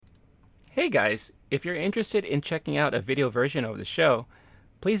Hey guys, if you're interested in checking out a video version of the show,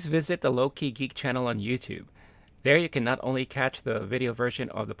 please visit the Low Key Geek channel on YouTube. There you can not only catch the video version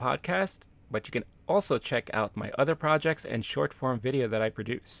of the podcast, but you can also check out my other projects and short form video that I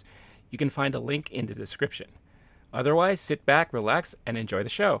produce. You can find a link in the description. Otherwise, sit back, relax, and enjoy the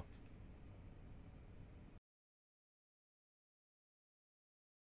show.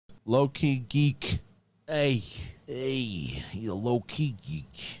 Low key geek. Hey, he's a low key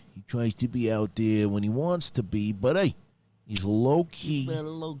geek. He tries to be out there when he wants to be, but hey, he's a low key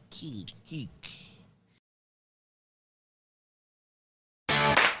geek.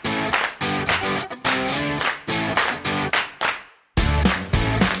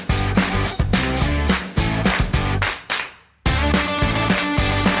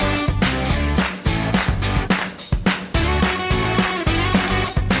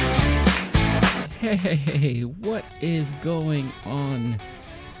 Hey, what is going on,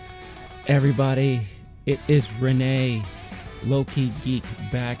 everybody? It is Renee, Low-Key Geek,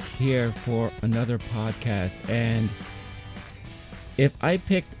 back here for another podcast. And if I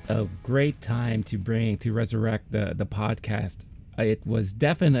picked a great time to resurrect the podcast, it was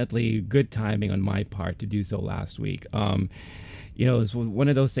definitely good timing on my part to do so last week. It was one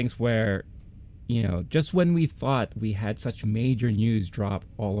of those things where, just when we thought we had such major news drop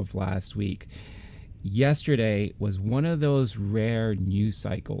all of last week, yesterday was one of those rare news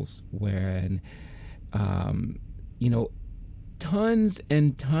cycles when, tons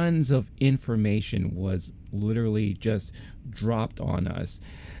and tons of information was literally just dropped on us,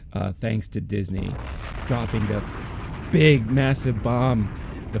 thanks to Disney dropping the big, massive bomb,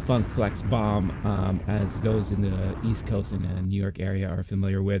 the Funk Flex bomb, as those in the East Coast and the New York area are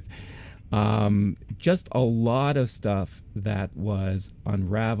familiar with. Just a lot of stuff that was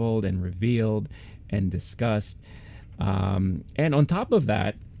unraveled and revealed and discussed. And on top of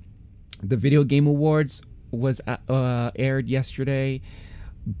that, the Video Game Awards was aired yesterday.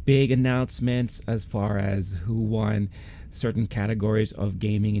 Big announcements as far as who won certain categories of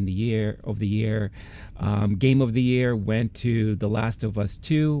gaming in the year. Game of the year went to The Last of Us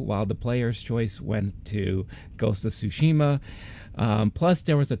 2, while the Player's Choice went to Ghost of Tsushima. Plus,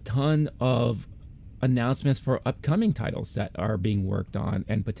 there was a ton of announcements for upcoming titles that are being worked on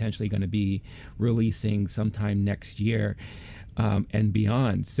and potentially going to be releasing sometime next year, and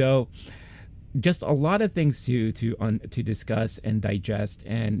beyond. So just a lot of things to discuss and digest.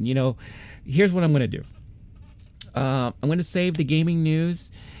 And here's what I'm going to do. I'm going to save the gaming news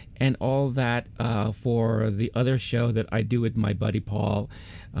and all that for the other show that I do with my buddy Paul.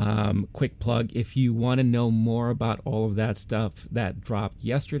 Quick plug, if you want to know more about all of that stuff that dropped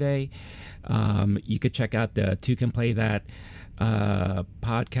yesterday, you could check out the Two Can Play That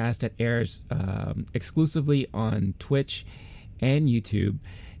podcast that airs exclusively on Twitch and YouTube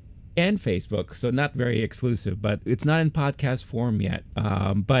and Facebook. So not very exclusive, but it's not in podcast form yet.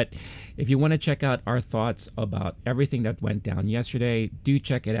 But if you want to check out our thoughts about everything that went down yesterday, do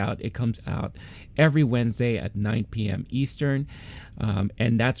check it out. It comes out every Wednesday at 9 p.m. Eastern.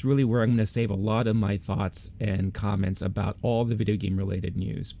 And that's really where I'm going to save a lot of my thoughts and comments about all the video game related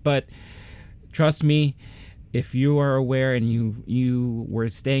news. But trust me, if you are aware and you were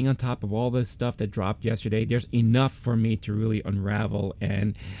staying on top of all this stuff that dropped yesterday, there's enough for me to really unravel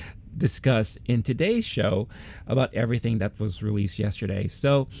and discuss in today's show about everything that was released yesterday.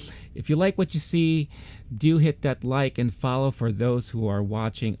 So if you like what you see, do hit that like and follow for those who are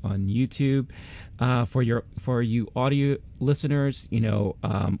watching on YouTube. For you audio listeners,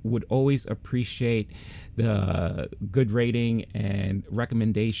 would always appreciate the good rating and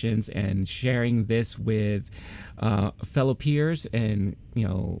recommendations and sharing this with fellow peers and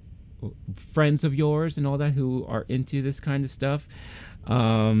friends of yours and all that who are into this kind of stuff.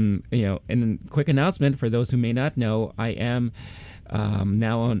 And quick announcement for those who may not know, I am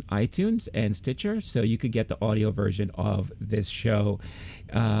now on iTunes and Stitcher, so you could get the audio version of this show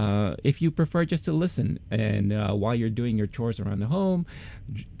if you prefer just to listen and while you're doing your chores around the home,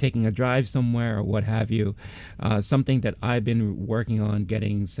 taking a drive somewhere or what have you. Something that I've been working on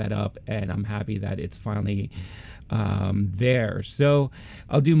getting set up, and I'm happy that it's finally there. So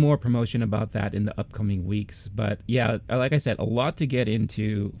I'll do more promotion about that in the upcoming weeks. But yeah, like I said, a lot to get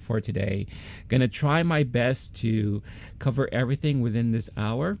into for today. Gonna try my best to cover everything within this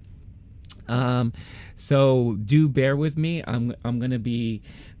hour. So do bear with me. I'm gonna be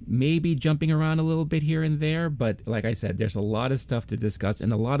maybe jumping around a little bit here and there, but like I said, there's a lot of stuff to discuss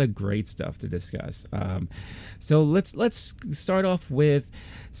and a lot of great stuff to discuss. So let's start off with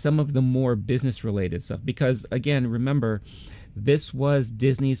some of the more business related stuff, because again, remember, This was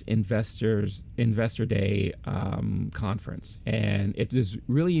Disney's Investor Day conference, and it was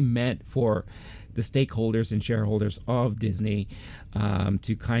really meant for the stakeholders and shareholders of Disney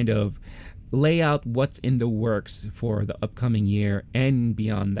to kind of lay out what's in the works for the upcoming year and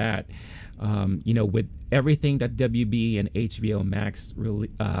beyond that. With everything that WB and HBO Max really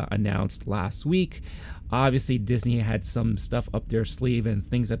announced last week, obviously Disney had some stuff up their sleeve and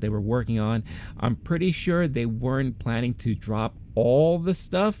things that they were working on. I'm pretty sure they weren't planning to drop all the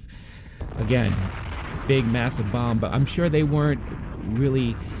stuff. Again, big massive bomb, but I'm sure they weren't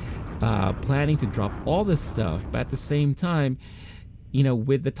really planning to drop all this stuff. But at the same time,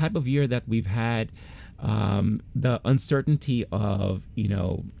 with the type of year that we've had, the uncertainty of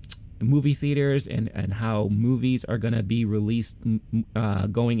movie theaters and how movies are going to be released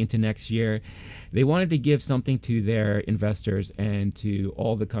going into next year, they wanted to give something to their investors and to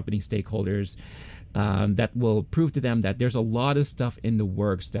all the company stakeholders that will prove to them that there's a lot of stuff in the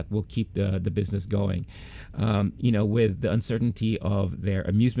works that will keep the business going. With the uncertainty of their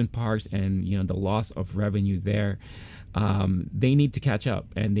amusement parks and the loss of revenue there, they need to catch up,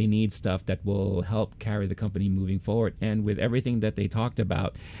 and they need stuff that will help carry the company moving forward. And with everything that they talked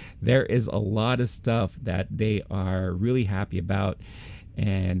about, there is a lot of stuff that they are really happy about.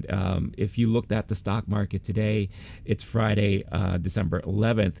 And if you looked at the stock market today, it's Friday, December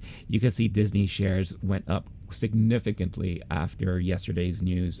 11th, you can see Disney shares went up significantly after yesterday's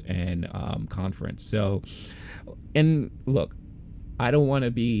news and conference. So, and look, I don't want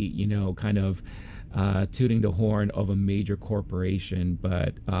to be, kind of tooting the horn of a major corporation,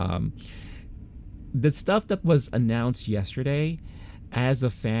 but the stuff that was announced yesterday, as a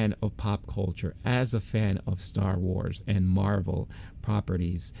fan of pop culture, as a fan of Star Wars and Marvel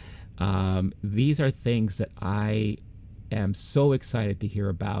properties, these are things that I am so excited to hear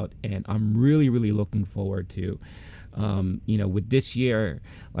about, and I'm really, really looking forward to. With this year,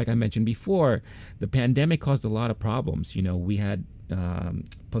 like I mentioned before, the pandemic caused a lot of problems. We had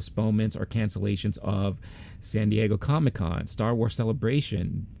postponements or cancellations of San Diego Comic-Con, Star Wars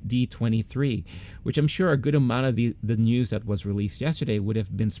Celebration, D23, which I'm sure a good amount of the news that was released yesterday would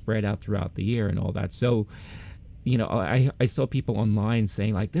have been spread out throughout the year and all that. So, I saw people online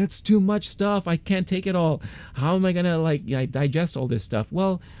saying like, that's too much stuff. I can't take it all. How am I going to digest all this stuff?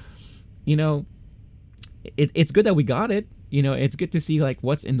 Well, it's good that we got it. It's good to see like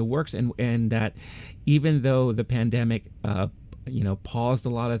what's in the works, and that even though the pandemic paused a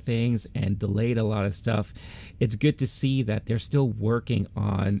lot of things and delayed a lot of stuff, it's good to see that they're still working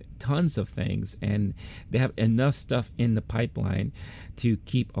on tons of things, and they have enough stuff in the pipeline to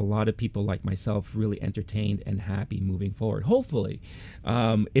keep a lot of people like myself really entertained and happy moving forward. Hopefully,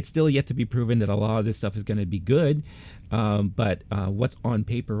 it's still yet to be proven that a lot of this stuff is going to be good, but what's on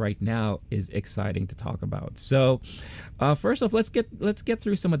paper right now is exciting to talk about. So first off, let's get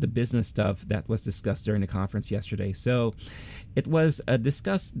through some of the business stuff that was discussed during the conference yesterday. So it was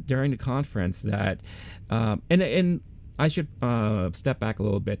discussed during the conference that and I should step back a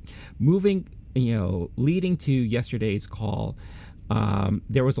little bit. Leading to yesterday's call,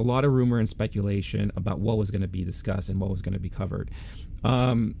 there was a lot of rumor and speculation about what was going to be discussed and what was going to be covered.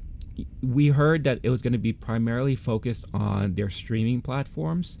 We heard that it was going to be primarily focused on their streaming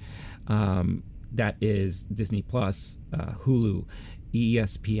platforms. That is Disney Plus, Hulu,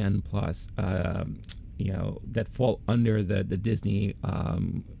 ESPN Plus, that fall under the Disney,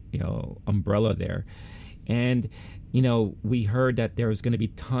 umbrella there. And, we heard that there was going to be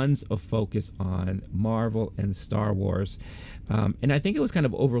tons of focus on Marvel and Star Wars. And I think it was kind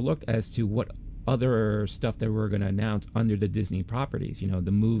of overlooked as to what other stuff that we're going to announce under the Disney properties,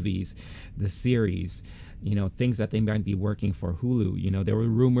 the movies, the series, things that they might be working for Hulu. There were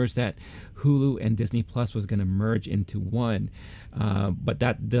rumors that Hulu and Disney Plus was going to merge into one, but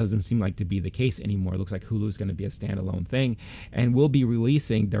that doesn't seem like to be the case anymore. It looks like Hulu is going to be a standalone thing, and we'll be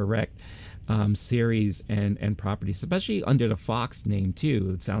releasing direct series and properties, especially under the Fox name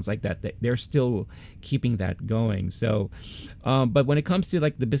too. It sounds like that they're still keeping that going. So, but when it comes to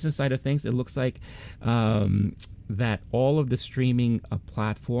like the business side of things, it looks like that all of the streaming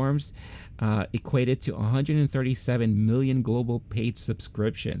platforms equated to 137 million global paid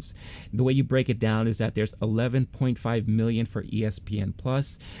subscriptions. The way you break it down is that there's 11.5 million for ESPN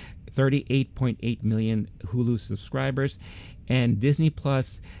Plus, 38.8 million Hulu subscribers, and Disney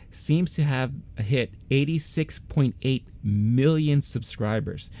Plus seems to have hit 86.8 million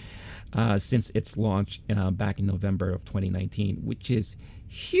subscribers since its launch back in November of 2019, which is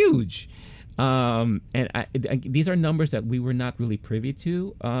huge. These are numbers that we were not really privy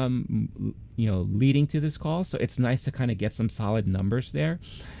to, leading to this call. So it's nice to kind of get some solid numbers there.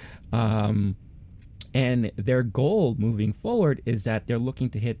 And their goal moving forward is that they're looking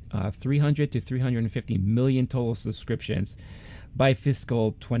to hit 300 to 350 million total subscriptions by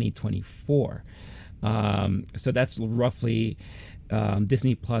fiscal 2024. So that's roughly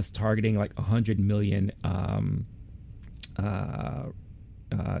Disney Plus targeting like 100 million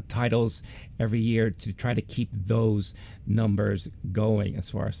titles every year to try to keep those numbers going as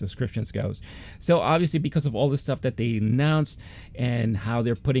far as subscriptions goes. So obviously, because of all the stuff that they announced and how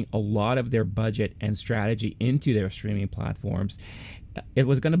they're putting a lot of their budget and strategy into their streaming platforms, it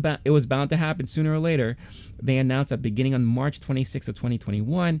was bound to happen sooner or later. They announced that beginning on March 26th of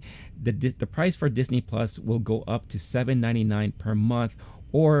 2021, the price for Disney Plus will go up to $7.99 per month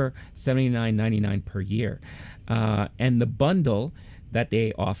or $79.99 per year, and the bundle that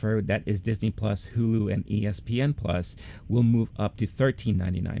they offer, that is Disney Plus, Hulu, and ESPN Plus, will move up to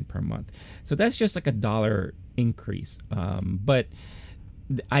 $13.99 per month. So that's just like $1 increase. But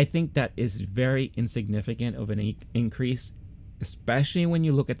I think that is very insignificant of an increase, especially when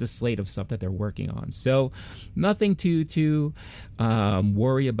you look at the slate of stuff that they're working on. So nothing to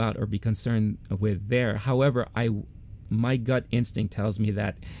worry about or be concerned with there. However, my gut instinct tells me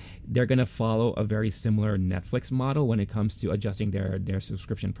that they're going to follow a very similar Netflix model when it comes to adjusting their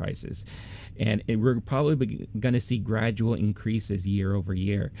subscription prices. And we're probably going to see gradual increases year over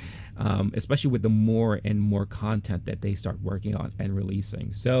year, especially with the more and more content that they start working on and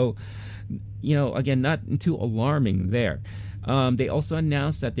releasing. So, again, not too alarming there. They also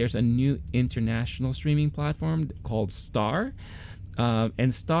announced that there's a new international streaming platform called Star.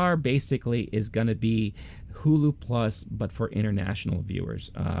 And Star basically is going to be Hulu Plus, but for international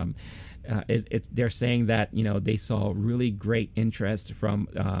viewers. They're saying that they saw really great interest from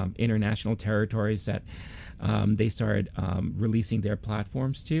international territories that they started releasing their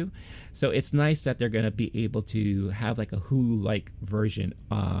platforms to. So it's nice that they're going to be able to have like a Hulu-like version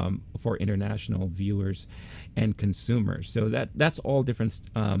for international viewers and consumers. So that's all different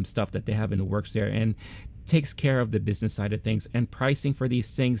stuff that they have in the works there, and takes care of the business side of things, and pricing for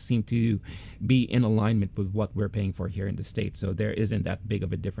these things seem to be in alignment with what we're paying for here in the States. So there isn't that big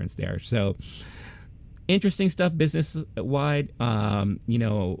of a difference there. So interesting stuff business wide. We're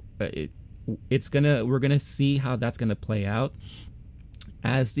gonna see how that's gonna play out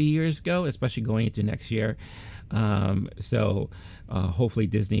as the years go, especially going into next year. Hopefully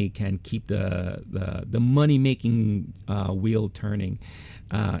Disney can keep the money making wheel turning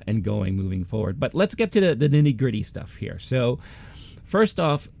and going moving forward. But let's get to the nitty gritty stuff here. So first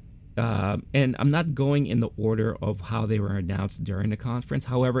off, and I'm not going in the order of how they were announced during the conference.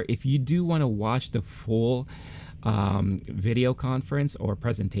 However, if you do want to watch the full video conference or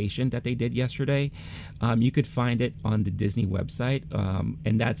presentation that they did yesterday, you could find it on the Disney website,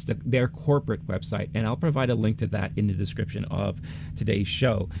 and that's their corporate website, and I'll provide a link to that in the description of today's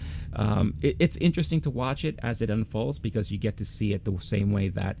show. It's interesting to watch it as it unfolds, because you get to see it the same way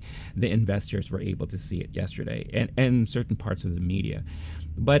that the investors were able to see it yesterday, and certain parts of the media.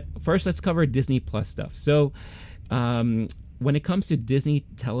 But first, let's cover Disney Plus stuff. So when it comes to Disney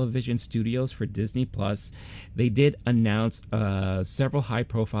Television Studios for Disney Plus, they did announce several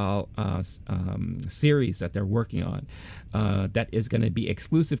high-profile series that they're working on that is going to be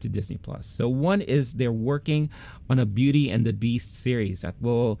exclusive to Disney Plus. So one is they're working on a Beauty and the Beast series that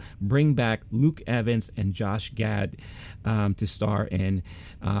will bring back Luke Evans and Josh Gad to star in.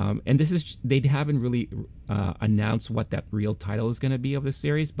 And they haven't really announced what that real title is going to be of the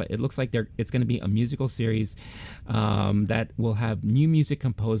series, but it looks like it's going to be a musical series that will have new music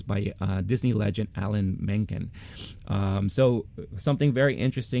composed by Disney legend Alan Menken. So something very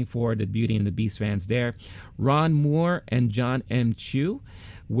interesting for the Beauty and the Beast fans there. Ron Moore and John M. Chu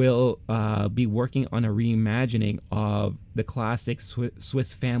will be working on a reimagining of the classic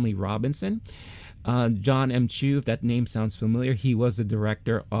Swiss Family Robinson. John M. Chu, if that name sounds familiar, he was the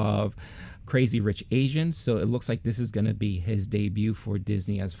director of Crazy Rich Asians, so it looks like this is going to be his debut for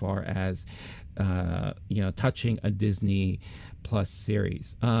Disney as far as touching a Disney Plus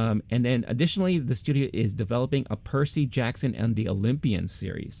series. And then additionally, the studio is developing a Percy Jackson and the Olympians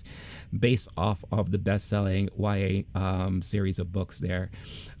series based off of the best-selling YA series of books there.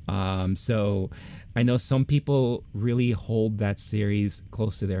 So I know some people really hold that series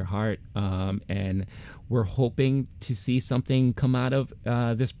close to their heart, and we're hoping to see something come out of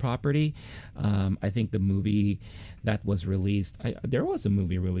this property. I think the movie that was released, there was a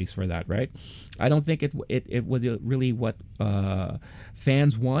movie released for that, right? I don't think it was really what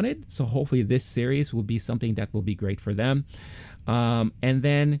fans wanted, so hopefully this series will be something that will be great for them. And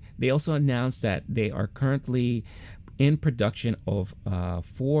then they also announced that they are currently in production of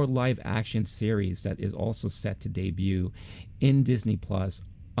 4 live action series that is also set to debut in Disney Plus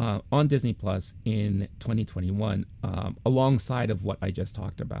on Disney Plus in 2021, alongside of what I just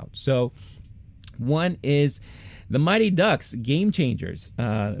talked about. So one is the Mighty Ducks Game Changers.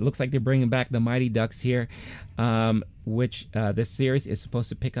 It looks like they're bringing back the Mighty Ducks here, which this series is supposed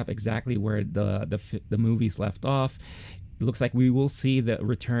to pick up exactly where the movies left off. It looks like we will see the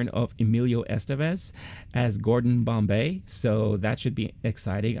return of Emilio Estevez as Gordon Bombay, so that should be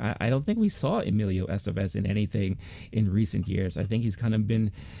exciting. I don't think we saw Emilio Estevez in anything in recent years. I think he's kind of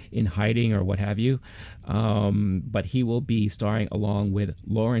been in hiding or what have you, but he will be starring along with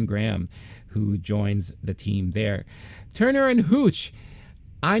Lauren Graham, who joins the team there. Turner and Hooch.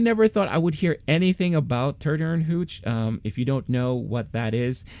 I never thought I would hear anything about Turner and Hooch. If you don't know what that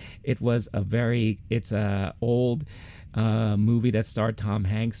is, it's a old movie that starred Tom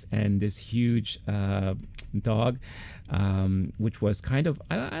Hanks and this huge dog, which was kind of,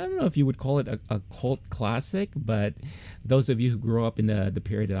 I don't know if you would call it a cult classic, but those of you who grew up in the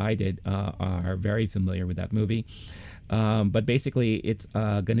period that I did are very familiar with that movie. But basically, it's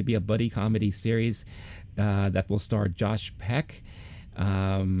going to be a buddy comedy series that will star Josh Peck.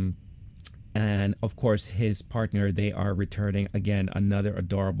 And of course, his partner. They are returning again, another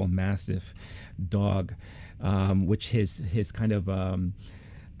adorable, massive dog, which his kind of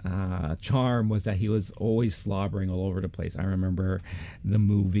charm was that he was always slobbering all over the place. I remember the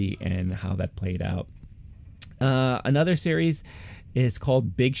movie and how that played out. Another series is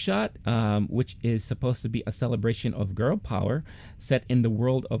called Big Shot, which is supposed to be a celebration of girl power set in the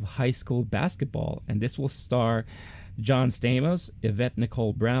world of high school basketball. And this will star John Stamos, Yvette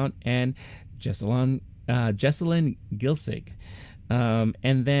Nicole Brown, and Jessalyn Gilsig.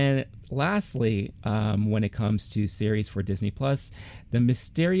 And then lastly, when it comes to series for Disney Plus, The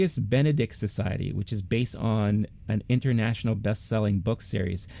Mysterious Benedict Society, which is based on an international best-selling book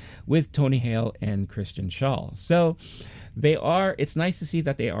series with Tony Hale and Christian Schall. So it's nice to see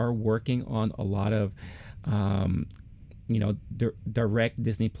that they are working on a lot of direct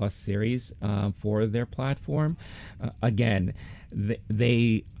Disney Plus series for their platform. Again,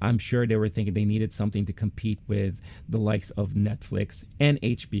 I'm sure they were thinking they needed something to compete with the likes of Netflix and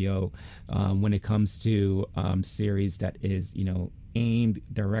HBO when it comes to series that is, aimed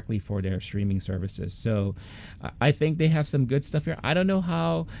directly for their streaming services. So I think they have some good stuff here. I don't know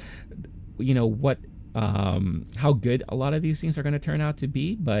how good a lot of these things are going to turn out to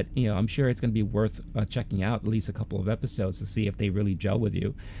be, but I'm sure it's going to be worth checking out at least a couple of episodes to see if they really gel with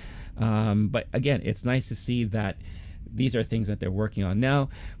you. But again, it's nice to see that these are things that they're working on. Now,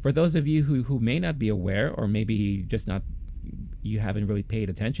 for those of you who may not be aware, or maybe just not, you haven't really paid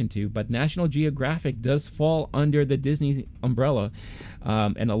attention to, but National Geographic does fall under the Disney umbrella,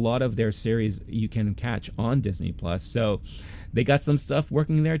 and a lot of their series you can catch on Disney Plus. So they got some stuff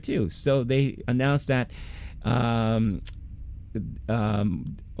working there too. So they announced that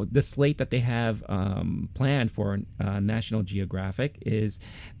the slate that they have planned for National Geographic is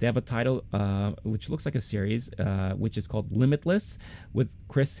they have a title which looks like a series, which is called Limitless with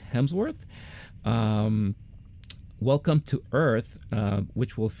Chris Hemsworth. Welcome to Earth,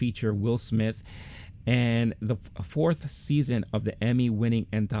 which will feature Will Smith, and the fourth season of the Emmy-winning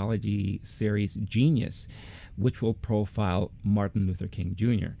anthology series Genius, which will profile Martin Luther King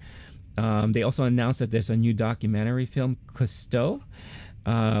Jr. They also announced that there's a new documentary film, Cousteau,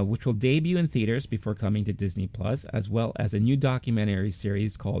 which will debut in theaters before coming to Disney Plus, as well as a new documentary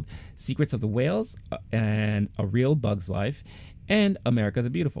series called Secrets of the Whales and A Real Bug's Life, and America the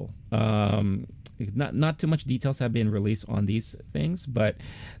Beautiful. Not too much details have been released on these things, but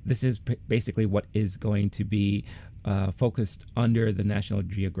this is basically what is going to be focused under the National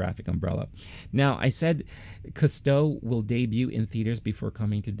Geographic umbrella. Now, I said Cousteau will debut in theaters before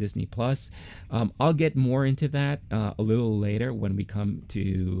coming to Disney Plus. I'll get more into that a little later when we come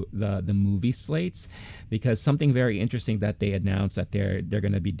to the movie slates, because something very interesting that they announced that they're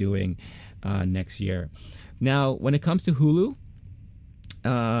going to be doing next year. Now, when it comes to Hulu,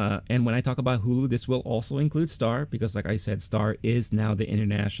 and when I talk about Hulu, this will also include Star, because like I said, Star is now the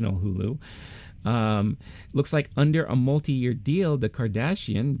international Hulu. Looks like under a multi-year deal, the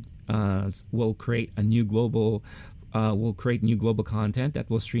Kardashian will create new global content that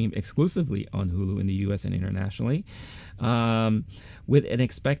will stream exclusively on Hulu in the US and internationally, with an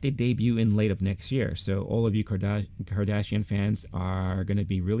expected debut in late of next year. So all of you Kardashian fans are going to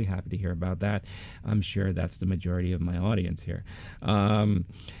be really happy to hear about that. I'm sure that's the majority of my audience here.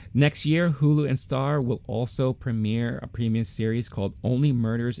 Next year, Hulu and Star will also premiere a premium series called Only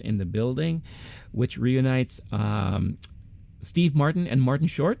Murders in the Building, which reunites Steve Martin and Martin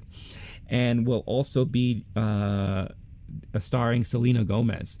Short, and will also be starring Selena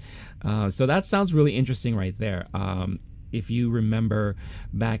Gomez. So that sounds really interesting right there. if you remember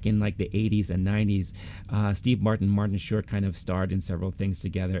back in like the 80s and 90s, Steve Martin, Martin Short kind of starred in several things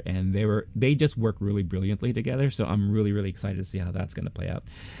together, and they just work really brilliantly together. So I'm really, really excited to see how that's going to play out.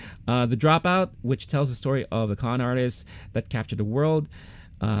 The Dropout, which tells the story of a con artist that captured the world,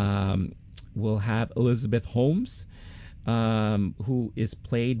 will have Elizabeth Holmes, who is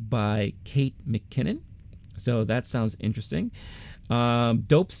played by Kate McKinnon. So that sounds interesting.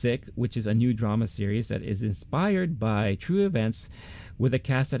 Dope Sick, which is a new drama series that is inspired by true events with a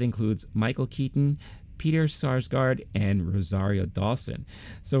cast that includes Michael Keaton, Peter Sarsgaard, and Rosario Dawson.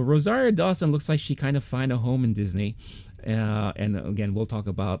 So Rosario Dawson looks like she kind of find a home in Disney. And again, we'll talk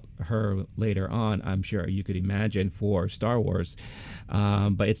about her later on, I'm sure you could imagine, for Star Wars.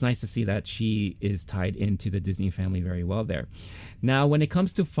 But it's nice to see that she is tied into the Disney family very well there. Now, when it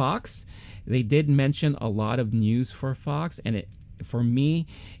comes to Fox, they did mention a lot of news for Fox, and for me,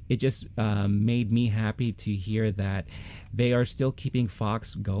 it just made me happy to hear that they are still keeping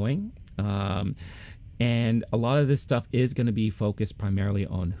Fox going. And a lot of this stuff is going to be focused primarily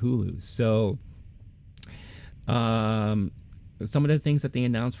on Hulu. So some of the things that they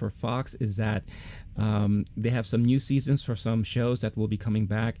announced for Fox is that they have some new seasons for some shows that will be coming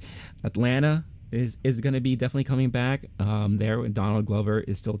back. Atlanta is going to be definitely coming back. There, Donald Glover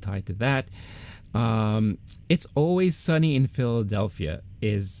is still tied to that. It's Always Sunny in Philadelphia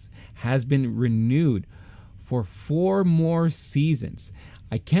has been renewed for 4 more seasons.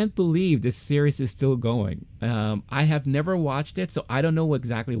 I can't believe this series is still going. I have never watched it, so I don't know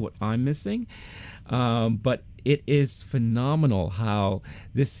exactly what I'm missing. But it is phenomenal how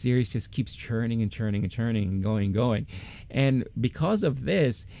this series just keeps churning and churning and churning and going. And because of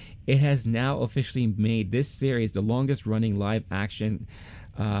this, it has now officially made this series the longest running live action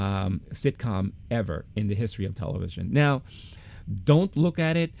sitcom ever in the history of television. Now, don't look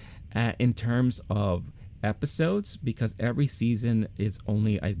at it in terms of episodes, because every season is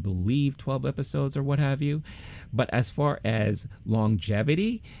only, I believe, 12 episodes or what have you. But as far as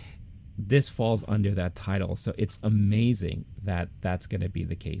longevity, this falls under that title. So it's amazing that that's going to be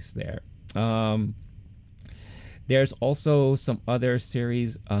the case there. There's also some other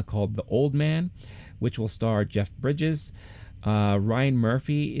series called The Old Man, which will star Jeff Bridges. Ryan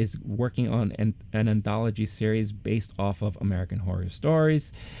Murphy is working on an anthology series based off of American Horror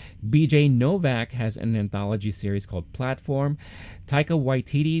Stories. BJ Novak has an anthology series called Platform. Taika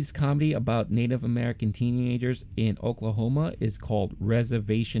Waititi's comedy about Native American teenagers in Oklahoma is called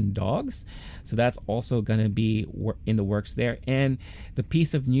Reservation Dogs. So that's also going to be in the works there. And the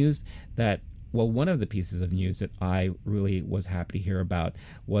piece of news that, well, one of the pieces of news that I really was happy to hear about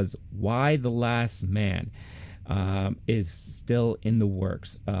was Y: The Last Man is still in the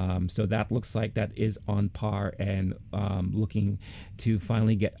works. So that looks like that is on par and looking to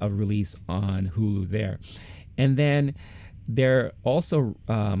finally get a release on Hulu there. And then they're also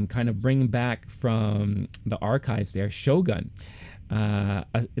kind of bringing back from the archives there Shogun.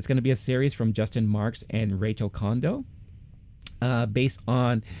 It's going to be a series from Justin Marks and Rachel Kondo based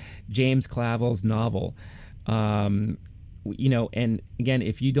on James Clavell's novel. And again,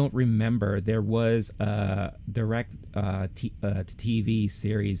 if you don't remember, there was a direct TV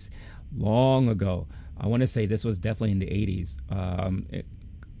series long ago. I want to say this was definitely in the 80s,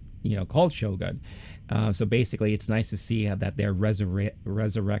 called Shogun. So basically, it's nice to see that they're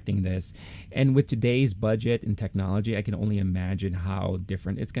resurrecting this. And with today's budget and technology, I can only imagine how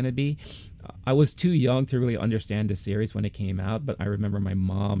different it's going to be. I was too young to really understand the series when it came out, but I remember my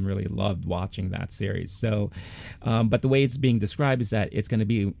mom really loved watching that series. So, but the way it's being described is that it's going to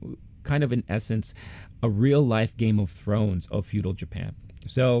be kind of, in essence, a real-life Game of Thrones of feudal Japan.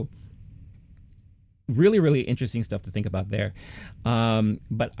 So, really, really interesting stuff to think about there.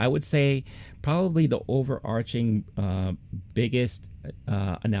 But I would say probably the overarching biggest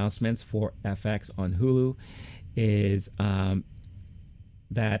announcements for FX on Hulu is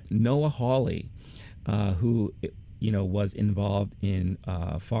that Noah Hawley, who was involved in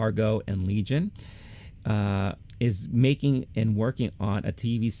Fargo and Legion, is making and working on a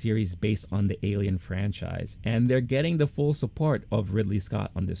TV series based on the Alien franchise. And they're getting the full support of Ridley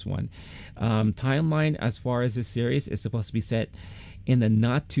Scott on this one. Timeline as far as this series is supposed to be set in the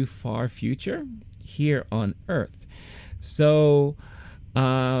not too far future here on Earth. So,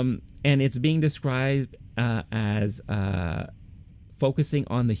 and it's being described as focusing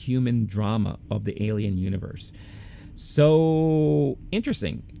on the human drama of the Alien universe. So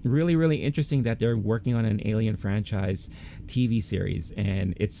interesting, really, really interesting that they're working on an Alien franchise TV series,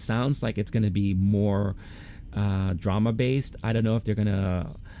 and it sounds like it's going to be more drama based. I don't know if they're going to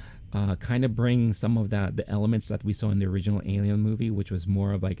kind of bring some of the elements that we saw in the original Alien movie, which was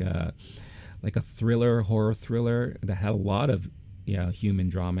more of like a like a thriller, horror thriller that had a lot of human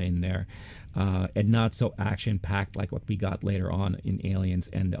drama in there, and not so action packed like what we got later on in Aliens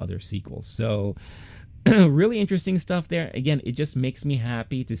and the other sequels. So really interesting stuff there. Again, it just makes me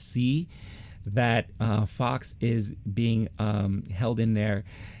happy to see that Fox is being held in there,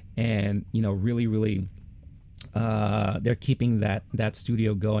 and really they're keeping that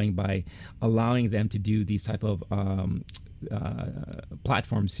studio going by allowing them to do these type of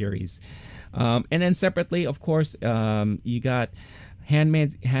platform series. And then separately, of course, you got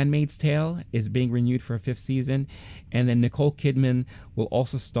Handmaid's Tale is being renewed for a 5th season, and then Nicole Kidman will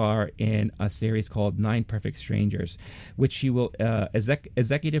also star in a series called Nine Perfect Strangers, which she will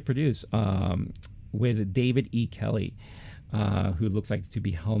executive produce with David E. Kelly, who looks like to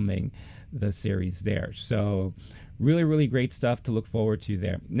be helming the series there. So really great stuff to look forward to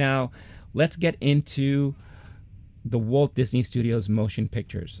there. Now let's get into the Walt Disney Studios motion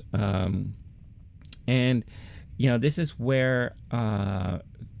pictures, and this is where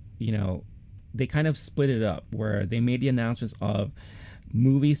they kind of split it up, where they made the announcements of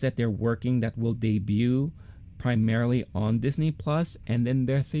movies that they're working that will debut primarily on Disney Plus, and then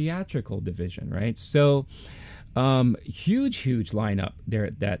their theatrical division, right? So huge lineup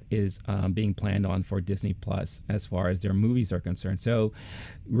there that is being planned on for Disney Plus as far as their movies are concerned. So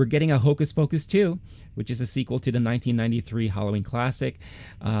we're getting a Hocus Pocus 2, which is a sequel to the 1993 Halloween classic.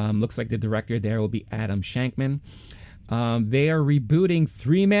 Looks like the director there will be Adam Shankman. They are rebooting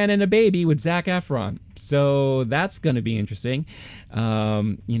Three Men and a Baby with Zac Efron. So that's going to be interesting.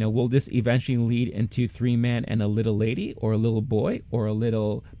 Will this eventually lead into Three Men and a Little Lady, or a little boy, or a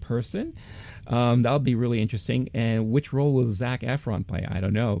little person? That'll be really interesting. And which role will Zac Efron play? I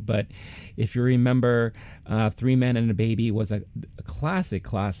don't know. But if you remember, Three Men and a Baby was a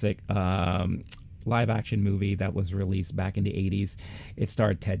classic live action movie that was released back in the 80s. It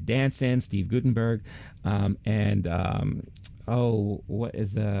starred Ted Danson, Steve Guttenberg, and what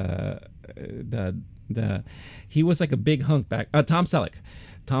is he was like a big hunk back, Tom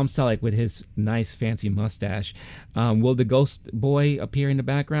Selleck with his nice fancy mustache. Will the ghost boy appear in the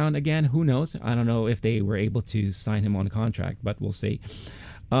background again? Who knows? I don't know if they were able to sign him on contract, but we'll see.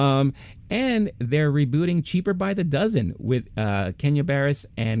 And they're rebooting Cheaper by the Dozen with Kenya Barris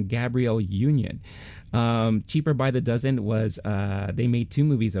and Gabrielle Union. Cheaper by the Dozen was, they made 2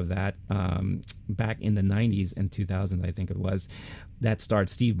 movies of that back in the 90s and 2000s, I think it was, that starred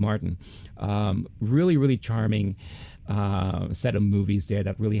Steve Martin. Really charming set of movies there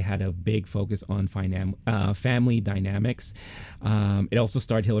that really had a big focus on family dynamics. It also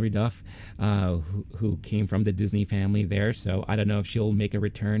starred Hilary Duff, who came from the Disney family there, so I don't know if she'll make a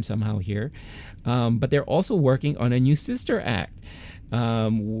return somehow here. But they're also working on a new Sister Act,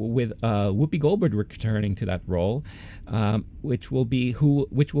 with Whoopi Goldberg returning to that role, which will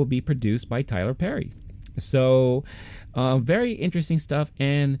be produced by Tyler Perry. So very interesting stuff,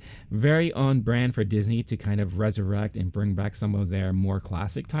 and very on brand for Disney to kind of resurrect and bring back some of their more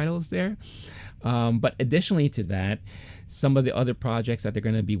classic titles there. But additionally to that, some of the other projects that they're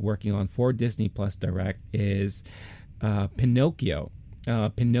going to be working on for Disney Plus Direct is Pinocchio.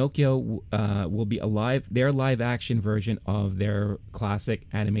 Pinocchio will be their live action version of their classic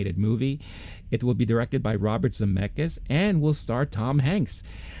animated movie. It will be directed by Robert Zemeckis and will star Tom Hanks.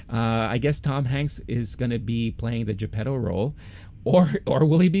 I guess Tom Hanks is going to be playing the Geppetto role, or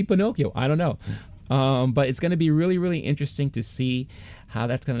will he be Pinocchio? I don't know. But it's going to be really interesting to see how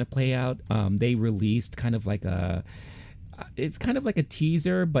that's going to play out. They released kind of like a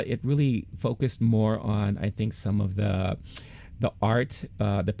teaser, but it really focused more on, I think, some of the art,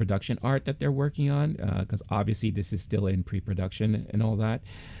 the production art that they're working on, because obviously this is still in pre-production and all that.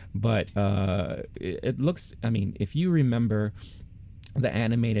 But it looks, I mean, if you remember the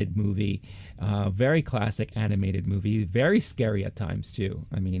animated movie, very classic animated movie, very scary at times too.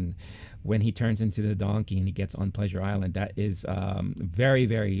 I mean, when he turns into the donkey and he gets on Pleasure Island, that is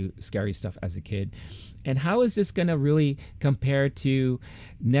very scary stuff as a kid. And how is this going to really compare to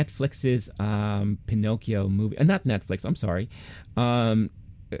Netflix's Pinocchio movie? Not Netflix, I'm sorry.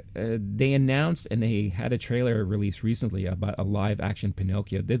 They announced, and they had a trailer released recently about a live action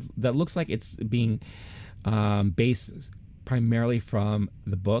Pinocchio that looks like it's being based primarily from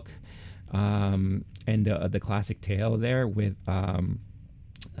the book, and the classic tale there with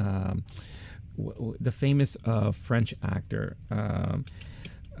the famous French actor.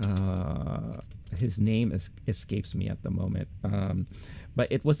 His name escapes me at the moment. But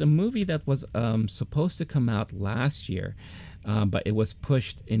it was a movie that was supposed to come out last year, but it was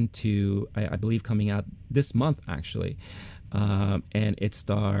pushed into, I believe, coming out this month, actually. And it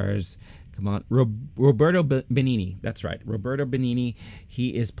stars Come on, Roberto Benini. That's right, Roberto Benini. He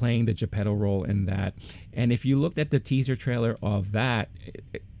is playing the Geppetto role in that. And if you looked at the teaser trailer of that,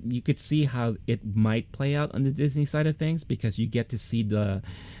 you could see how it might play out on the Disney side of things, because you get to see the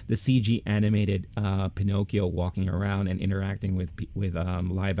CG animated Pinocchio walking around and interacting with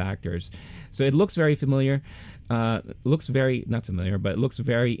live actors. So it looks very familiar. Looks very not familiar, but it looks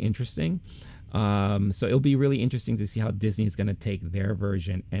very interesting. So it'll be really interesting to see how Disney is going to take their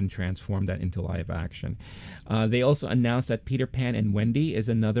version and transform that into live action. They also announced that Peter Pan and Wendy is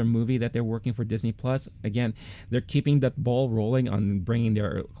another movie that they're working for Disney Plus. Again, they're keeping that ball rolling on bringing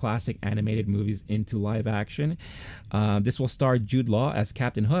their classic animated movies into live action. This will star Jude Law as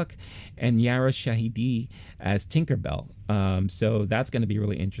Captain Hook and Yara Shahidi as Tinkerbell. So that's going to be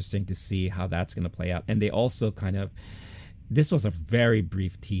really interesting to see how that's going to play out. And they also this was a very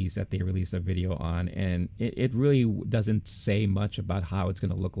brief tease that they released a video on, and it really doesn't say much about how it's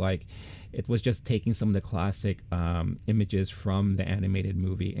going to look like. It was just taking some of the classic images from the animated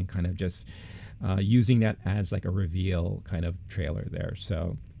movie and kind of just using that as like a reveal kind of trailer there.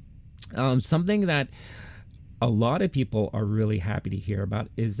 So something that a lot of people are really happy to hear about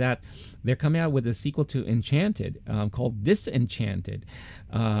is that they're coming out with a sequel to Enchanted called Disenchanted,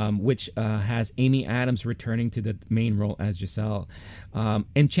 which has Amy Adams returning to the main role as Giselle.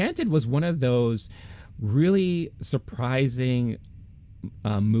 Enchanted was one of those really surprising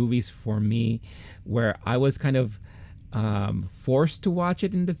movies for me, where I was kind of forced to watch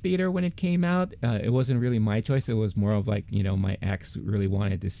it in the theater when it came out. It wasn't really my choice. It was more of like, my ex really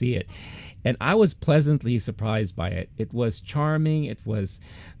wanted to see it. And I was pleasantly surprised by it. It was charming. It was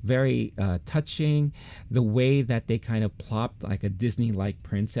very touching. The way that they kind of plopped like a Disney-like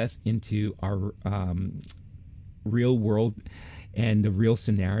princess into our real world and the real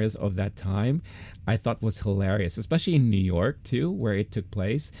scenarios of that time, I thought was hilarious, especially in New York too, where it took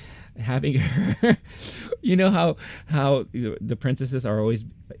place. Having her, how the princesses are always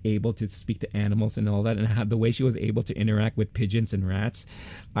able to speak to animals and all that, and how the way she was able to interact with pigeons and rats,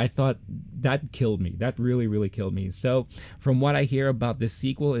 I thought that killed me. That really, really killed me. So from what I hear about this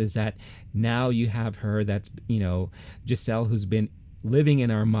sequel is that now you have her, that's, Giselle, who's been living in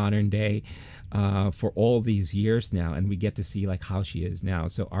our modern day for all these years now, and we get to see like how she is now.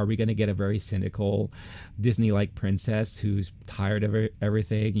 So are we going to get a very cynical Disney-like princess who's tired of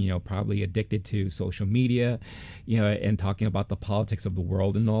everything, probably addicted to social media, and talking about the politics of the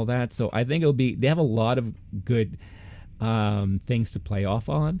world and all that? So I think they have a lot of good things to play off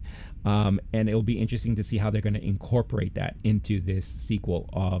on, and it'll be interesting to see how they're going to incorporate that into this sequel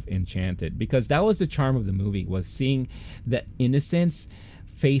of Enchanted, because that was the charm of the movie, was seeing the innocence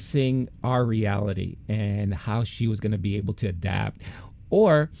facing our reality and how she was going to be able to adapt.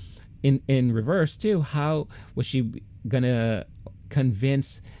 Or in reverse too, how was she going to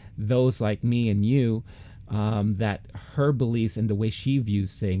convince those like me and you that her beliefs and the way she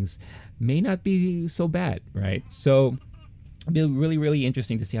views things may not be so bad, right? So it'll be really, really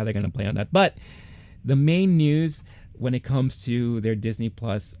interesting to see how they're going to play on that. But the main news when it comes to their Disney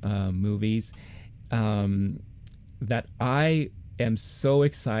Plus movies, that I am so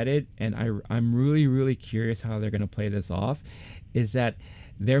excited, and I'm really, really curious how they're going to play this off, is that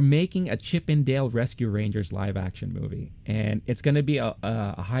they're making a Chip and Dale Rescue Rangers live action movie, and it's going to be a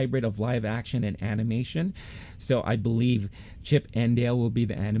hybrid of live action and animation. So I believe Chip and Dale will be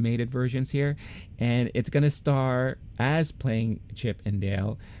the animated versions here, and it's going to star, as playing Chip and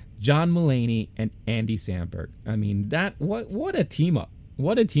Dale, John Mulaney and Andy Samberg. I mean, that what a team up.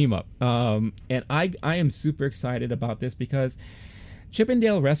 What a team up. And I am super excited about this, because Chip and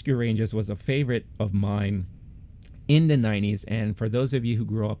Dale Rescue Rangers was a favorite of mine in the 90s. And for those of you who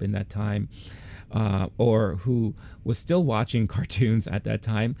grew up in that time, or who was still watching cartoons at that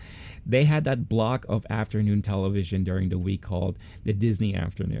time, they had that block of afternoon television during the week called the Disney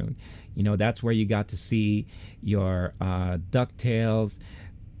Afternoon. That's where you got to see your DuckTales,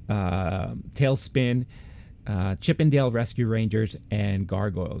 Tailspin, Chip and Dale Rescue Rangers, and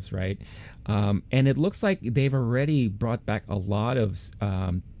Gargoyles, right? And it looks like they've already brought back a lot of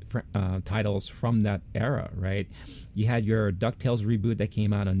titles from that era, right? You had your DuckTales reboot that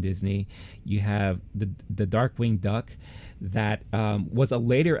came out on Disney. You have the Darkwing Duck that was a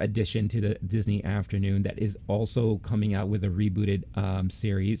later addition to the Disney Afternoon that is also coming out with a rebooted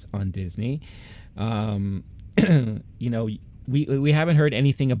series on Disney. We haven't heard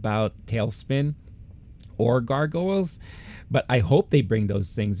anything about Tailspin or gargoyles. But I hope they bring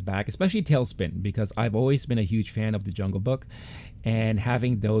those things back, especially Tailspin, because I've always been a huge fan of the Jungle Book, and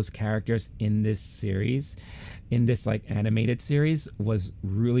having those characters in this series, in this like animated series, was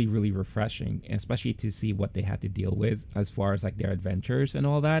really, really refreshing, especially to see what they had to deal with as far as like their adventures and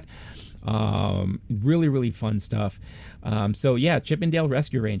all that. Really, really fun stuff. So yeah, Chippendale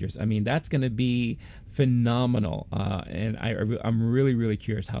Rescue Rangers. I mean, that's going to be phenomenal, and I'm really, really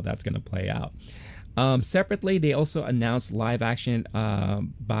curious how that's going to play out. Separately, they also announced live action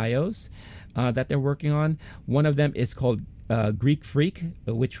bios that they're working on. One of them is called Greek Freak,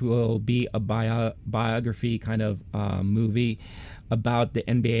 which will be a biography kind of movie about the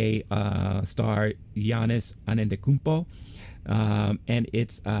NBA star Giannis Antetokounmpo. And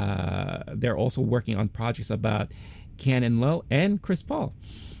it's they're also working on projects about Cannon Lowe and Chris Paul.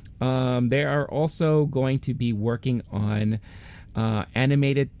 They are also going to be working on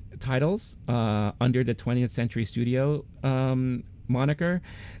animated titles under the 20th Century Studio moniker.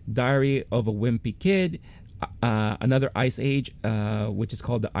 Diary of a Wimpy Kid, another Ice Age, which is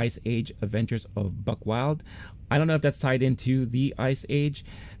called the Ice Age Adventures of Buck Wild. I don't know if that's tied into the Ice Age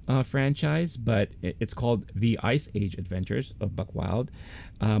franchise, but it's called the Ice Age Adventures of Buck Wild.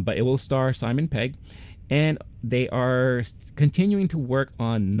 But it will star Simon Pegg, and they are continuing to work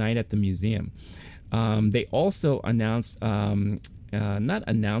on Night at the Museum. They also announced, not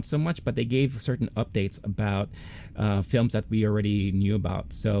announced so much, but they gave certain updates about films that we already knew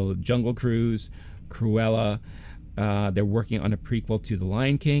about. So Jungle Cruise, Cruella, they're working on a prequel to The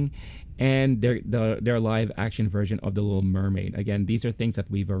Lion King, and their live action version of The Little Mermaid. Again, these are things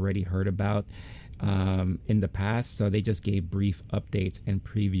that we've already heard about in the past, so they just gave brief updates and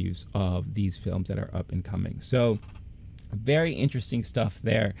previews of these films that are up and coming. So very interesting stuff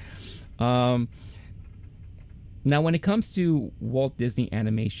there. Now, when it comes to Walt Disney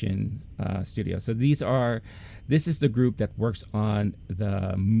Animation Studio, so this is the group that works on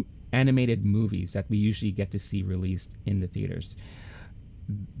the animated movies that we usually get to see released in the theaters.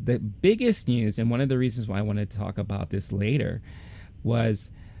 The biggest news, and one of the reasons why I wanted to talk about this later,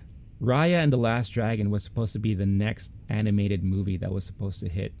 was Raya and the Last Dragon was supposed to be the next animated movie that was supposed to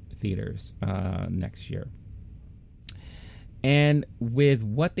hit theaters next year. And with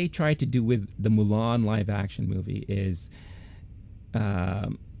what they tried to do with the Mulan live action movie is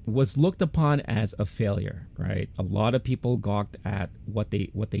was looked upon as a failure, right? A lot of people gawked at what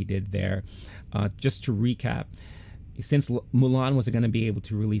they did there. Just to recap, since Mulan wasn't going to be able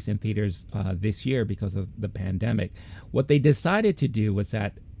to release in theaters this year because of the pandemic, what they decided to do was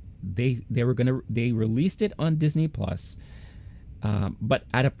that they released it on Disney Plus, but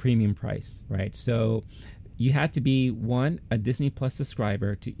at a premium price, right? So you had to be, one, a Disney Plus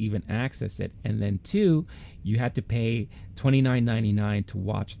subscriber to even access it, and then two, you had to pay $29.99 to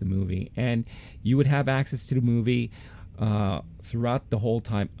watch the movie, and you would have access to the movie throughout the whole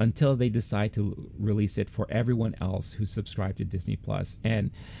time until they decide to release it for everyone else who subscribed to Disney Plus,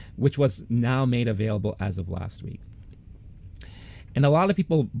 and which was now made available as of last week. And a lot of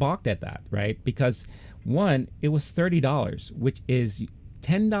people balked at that, right? Because one, it was $30, which is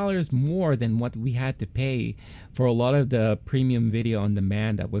 $10 more than what we had to pay for a lot of the premium video on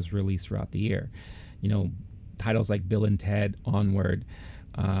demand that was released throughout the year. You know, titles like Bill and Ted, Onward,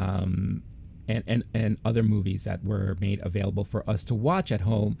 and other movies that were made available for us to watch at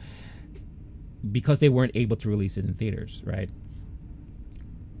home because they weren't able to release it in theaters, right?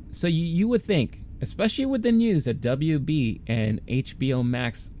 So you would think, especially with the news that WB and HBO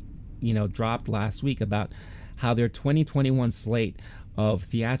Max, dropped last week about how their 2021 slate of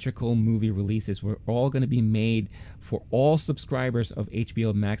theatrical movie releases were all going to be made for all subscribers of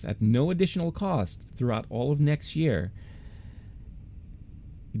HBO Max at no additional cost throughout all of next year,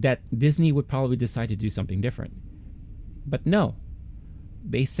 that Disney would probably decide to do something different. But no,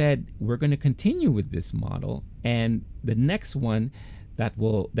 they said we're going to continue with this model, and the next one that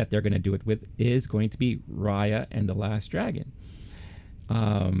they're going to do it with is going to be Raya and the Last Dragon.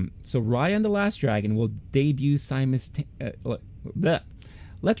 So Raya and the Last Dragon will debut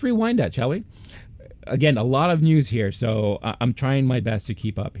let's rewind that, shall we? Again, a lot of news here, so I'm trying my best to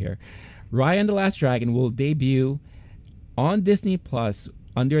keep up here. Raya and the Last Dragon will debut on Disney Plus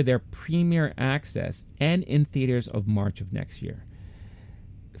under their Premier Access and in theaters of March of next year.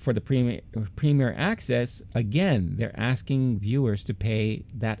 For the Premier Access, again, they're asking viewers to pay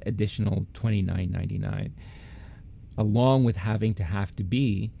that additional $29.99, along with having to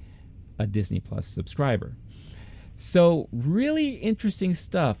be a Disney Plus subscriber. So really interesting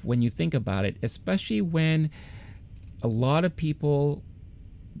stuff when you think about it, especially when a lot of people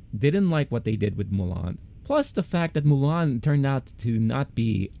didn't like what they did with Mulan. Plus the fact that Mulan turned out to not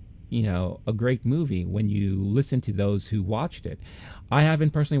be a great movie when you listen to those who watched it. I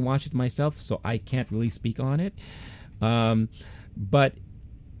haven't personally watched it myself, so I can't really speak on it. But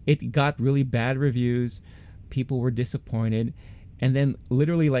it got really bad reviews. People were disappointed. And then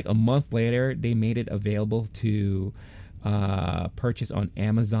literally like a month later, they made it available to purchase on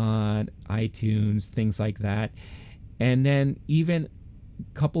Amazon, iTunes, things like that. And then even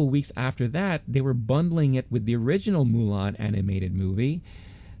a couple weeks after that, they were bundling it with the original Mulan animated movie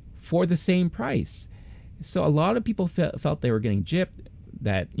for the same price. So a lot of people felt they were getting gypped,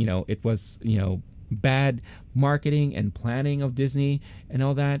 that, it was, bad marketing and planning of Disney and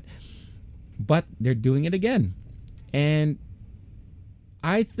all that. But they're doing it again. And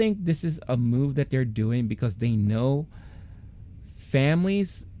I think this is a move that they're doing because they know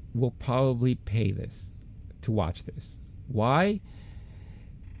families will probably pay this to watch this. Why?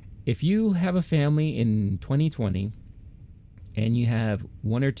 If you have a family in 2020 and you have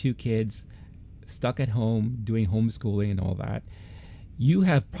one or two kids stuck at home doing homeschooling and all that, you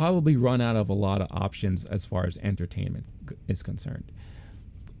have probably run out of a lot of options as far as entertainment is concerned.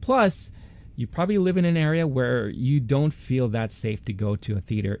 Plus, you probably live in an area where you don't feel that safe to go to a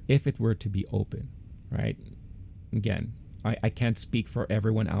theater if it were to be open, right? Again, I can't speak for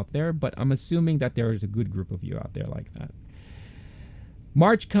everyone out there, but I'm assuming that there is a good group of you out there like that.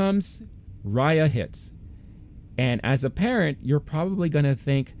 March comes, Raya hits. And as a parent, you're probably going to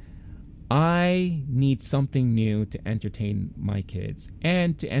think, I need something new to entertain my kids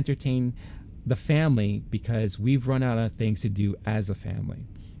and to entertain the family because we've run out of things to do as a family.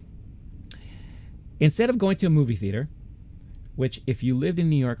 Instead of going to a movie theater, which if you lived in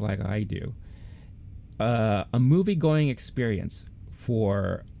New York like I do, a movie-going experience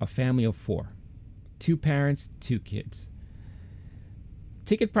for a family of 4, 2 parents, 2 kids.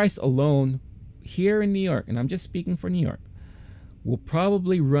 Ticket price alone here in New York, and I'm just speaking for New York, will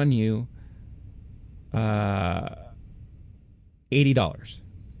probably run you $80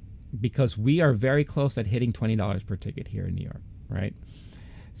 because we are very close at hitting $20 per ticket here in New York, right?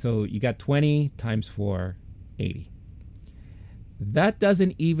 So you got 20 times 4, 80. That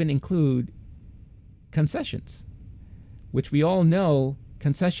doesn't even include concessions, which we all know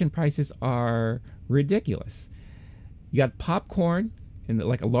concession prices are ridiculous. You got popcorn, and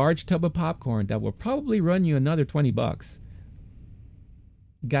like a large tub of popcorn that will probably run you another $20.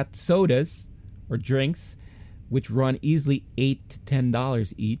 You got sodas or drinks, which run easily $8 to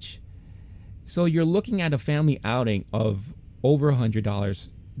 $10 each. So you're looking at a family outing of over $100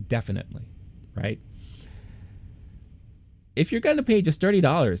 definitely, right? If you're going to pay just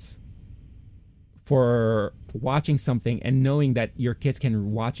 $30 for watching something and knowing that your kids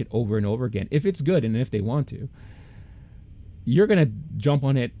can watch it over and over again, if it's good and if they want to, you're going to jump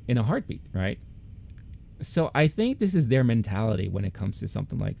on it in a heartbeat, right? So I think this is their mentality when it comes to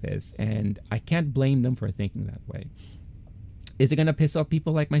something like this, and I can't blame them for thinking that way. Is it going to piss off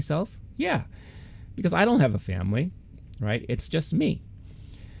people like myself? Yeah, because I don't have a family, right? It's just me.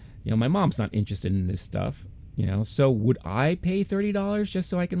 My mom's not interested in this stuff, so would I pay $30 just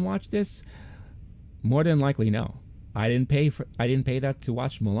so I can watch this? More than likely, no. I didn't pay that to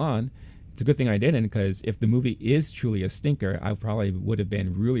watch Mulan. It's a good thing I didn't, because if the movie is truly a stinker, I probably would have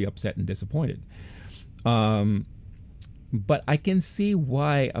been really upset and disappointed. But I can see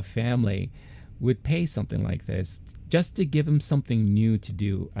why a family would pay something like this just to give them something new to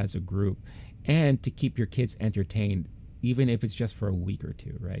do as a group and to keep your kids entertained, even if it's just for a week or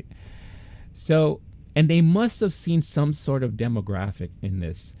two, right? So, and they must have seen some sort of demographic in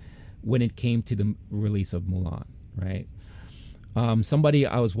this when it came to the release of Mulan, right? Somebody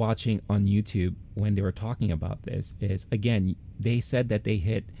I was watching on YouTube when they were talking about this is, again, they said that they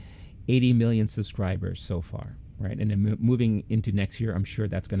hit 80 million subscribers so far, right? And then moving into next year, I'm sure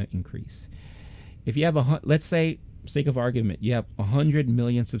that's going to increase. If you have let's say, sake of argument, you have 100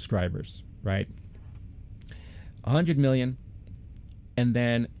 million subscribers, right? 100 million, and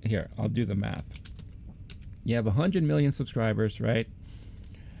then here, I'll do the math. You have 100 million subscribers, right?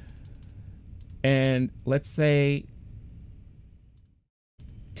 And let's say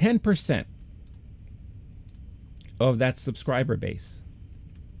 10% of that subscriber base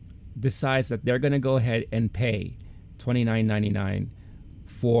decides that they're going to go ahead and pay $29.99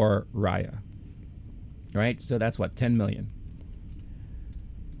 for Raya, right? So that's what, 10 million.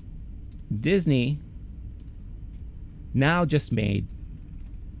 Disney now just made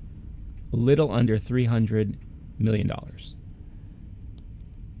a little under $300 million.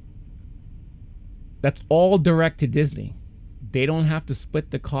 That's all direct to Disney. They don't have to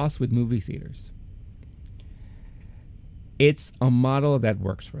split the cost with movie theaters. It's a model that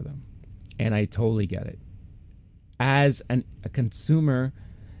works for them, and I totally get it. As a consumer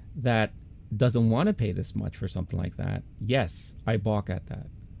that doesn't want to pay this much for something like that, yes, I balk at that.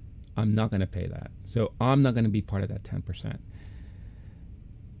 I'm not going to pay that. So I'm not going to be part of that 10%.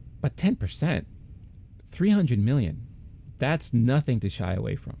 But 10%, 300 million, that's nothing to shy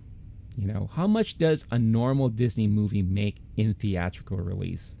away from. You know, how much does a normal Disney movie make in theatrical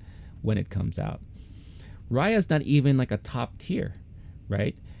release when it comes out? Raya's not even like a top tier,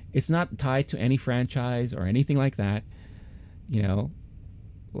 right? It's not tied to any franchise or anything like that. You know,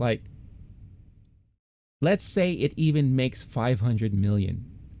 like, let's say it even makes 500 million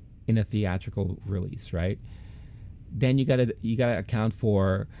in a theatrical release, right? Then you gotta account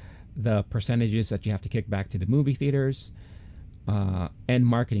for the percentages that you have to kick back to the movie theaters, and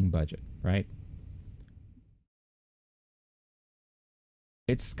marketing budget, right?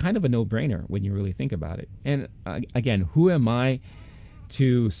 It's kind of a no-brainer when you really think about it. And again, who am I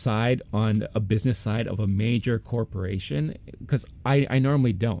to side on a business side of a major corporation? Because I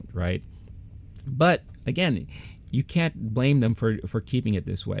normally don't, right? But again, you can't blame them for keeping it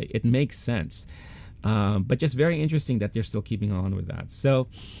this way. It makes sense. But just very interesting that they're still keeping on with that. So,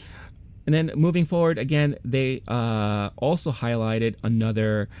 and then moving forward, again, they also highlighted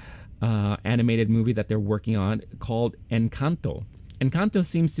another animated movie that they're working on called Encanto. Encanto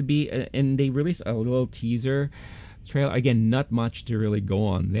seems to be, and they released a little teaser trailer. Again, not much to really go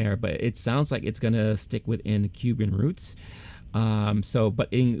on there, but it sounds like it's going to stick within Cuban roots. But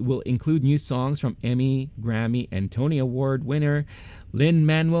it will include new songs from Emmy, Grammy, and Tony Award winner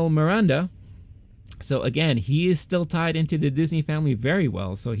Lin-Manuel Miranda. So again, he is still tied into the Disney family very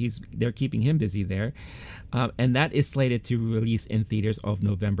well. So they're keeping him busy there. And that is slated to release in theaters of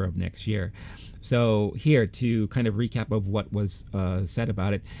November of next year. So here, to kind of recap of what was said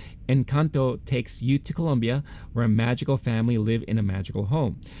about it, Encanto takes you to Colombia, where a magical family live in a magical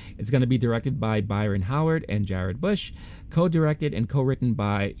home. It's going to be directed by Byron Howard and Jared Bush, co-directed and co-written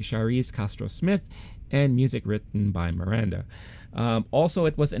by Charisse Castro-Smith, and music written by Miranda. Also,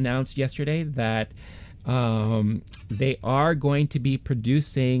 it was announced yesterday that they are going to be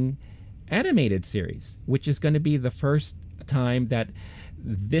producing animated series, which is going to be the first time that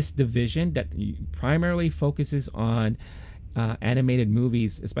this division that primarily focuses on animated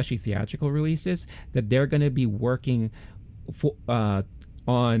movies, especially theatrical releases, that they're going to be working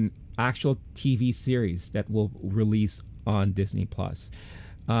on actual TV series that will release on Disney Plus.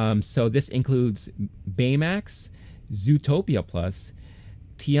 So this includes Baymax, Zootopia Plus,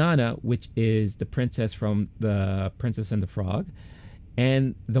 Tiana, which is the princess from The Princess and the Frog,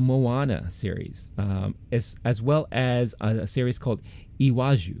 and the Moana series, as well as a series called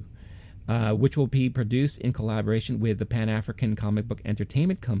Iwaju, which will be produced in collaboration with the Pan-African comic book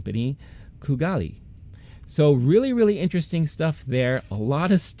entertainment company Kugali. So really, really interesting stuff there. A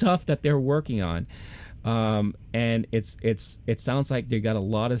lot of stuff that they're working on. And it sounds like they got a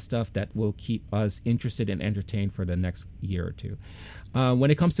lot of stuff that will keep us interested and entertained for the next year or two.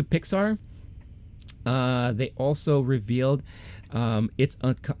 When it comes to Pixar, they also revealed its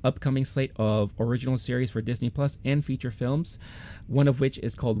upcoming slate of original series for Disney Plus and feature films, one of which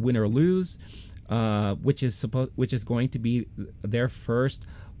is called Win or Lose, which is going to be their first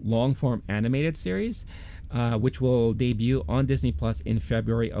long-form animated series, which will debut on Disney Plus in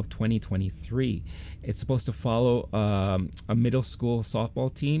February of 2023. It's supposed to follow a middle school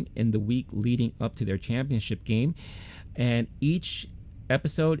softball team in the week leading up to their championship game, and each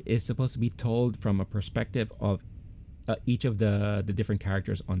episode is supposed to be told from a perspective of each of the different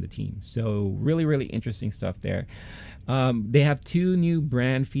characters on the team. So really, really interesting stuff there. They have two new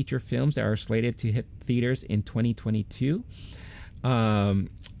brand feature films that are slated to hit theaters in 2022.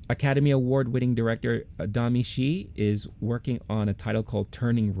 Academy Award winning director Dami Shi is working on a title called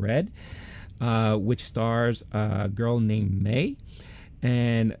Turning Red, which stars a girl named May.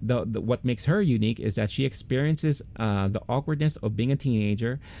 And what makes her unique is that she experiences the awkwardness of being a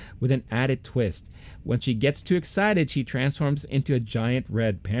teenager with an added twist. When she gets too excited, she transforms into a giant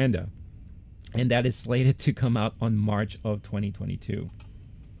red panda. And that is slated to come out on March of 2022.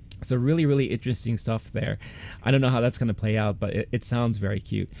 So really, really interesting stuff there. I don't know how that's going to play out, but it sounds very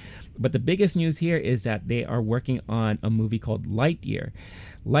cute. But the biggest news here is that they are working on a movie called Lightyear.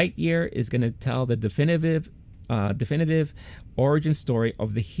 Lightyear is going to tell the definitive origin story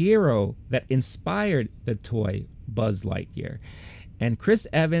of the hero that inspired the toy Buzz Lightyear. And Chris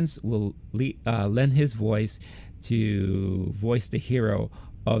Evans will lend his voice to voice the hero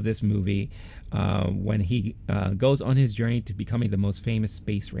of this movie when he goes on his journey to becoming the most famous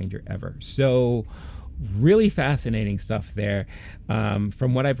space ranger ever. So really fascinating stuff there.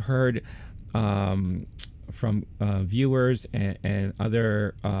 From what I've heard viewers and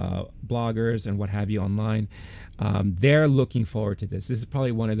other bloggers and what have you online. They're looking forward to this. This is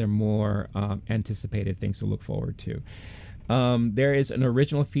probably one of their more anticipated things to look forward to. There is an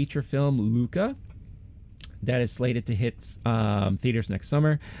original feature film, Luca, that is slated to hit theaters next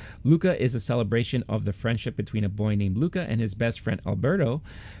summer. Luca is a celebration of the friendship between a boy named Luca and his best friend Alberto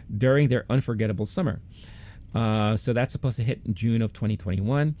during their unforgettable summer. So that's supposed to hit in June of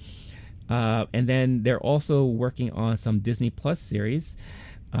 2021. And then they're also working on some Disney Plus series,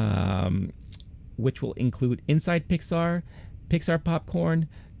 which will include Inside Pixar, Pixar Popcorn,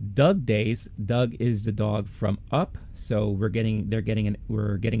 Doug Days. Doug is the dog from Up, so we're getting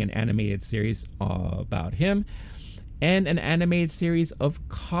an animated series about him, and an animated series of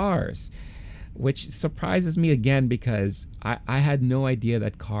Cars, which surprises me again because I had no idea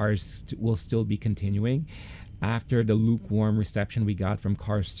that Cars will still be continuing after the lukewarm reception we got from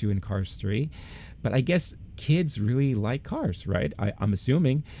Cars 2 and Cars 3. But I guess kids really like Cars, right? I'm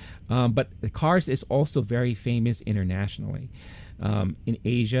assuming. But Cars is also very famous internationally. In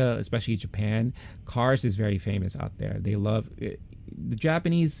Asia, especially Japan, Cars is very famous out there. They love the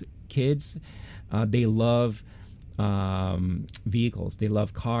Japanese kids. They love vehicles. They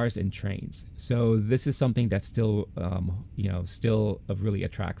love cars and trains. So this is something that still really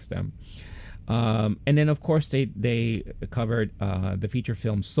attracts them. And then, of course, they covered the feature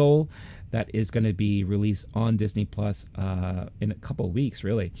film Soul, that is going to be released on Disney Plus in a couple of weeks,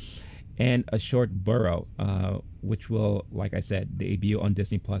 really. And a short Burrow, which will, like I said, debut on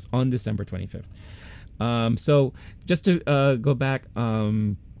Disney Plus on December 25th. So just to go back,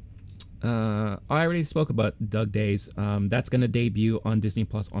 I already spoke about Doug Days. That's going to debut on Disney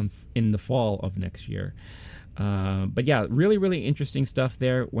Plus in the fall of next year. But yeah, really, really interesting stuff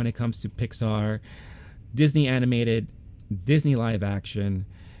there when it comes to Pixar, Disney animated, Disney live action,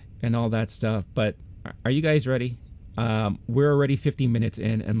 and all that stuff. But are you guys ready? We're already 50 minutes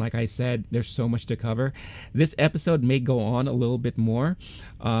in, and like I said, there's so much to cover. This episode may go on a little bit more.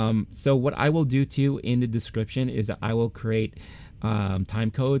 So what I will do too in the description is that I will create time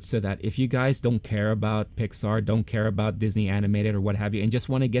codes so that if you guys don't care about Pixar, don't care about Disney animated or what have you, and just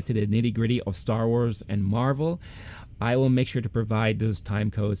want to get to the nitty gritty of Star Wars and Marvel, I will make sure to provide those time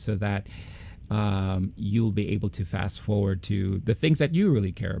codes so that you'll be able to fast forward to the things that you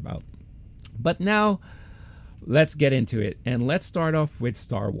really care about. But now, let's get into it, and let's start off with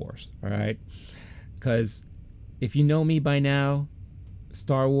Star Wars, all right? Because if you know me by now,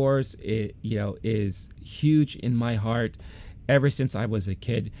 Star Wars, is huge in my heart ever since I was a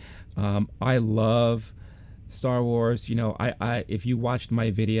kid. I love Star Wars. I if you watched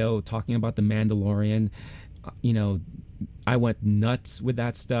my video talking about The Mandalorian, I went nuts with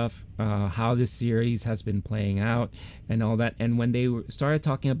that stuff, how this series has been playing out and all that. And when they started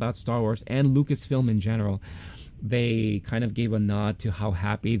talking about Star Wars and Lucasfilm in general, they kind of gave a nod to how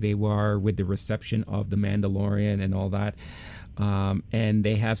happy they were with the reception of The Mandalorian and all that. And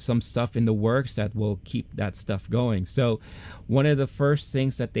they have some stuff in the works that will keep that stuff going. So one of the first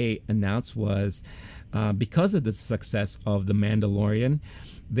things that they announced was, because of the success of The Mandalorian,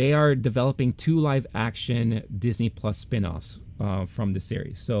 they are developing 2 live action Disney Plus spin-offs from the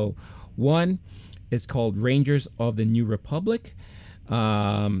series. So one is called Rangers of the New Republic.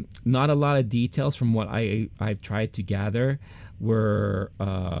 Not a lot of details from what I've tried to gather were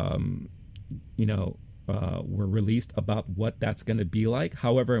released about what that's going to be like.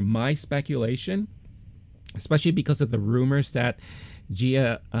 However, my speculation, especially because of the rumors that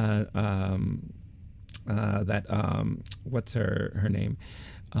Gia, what's her name?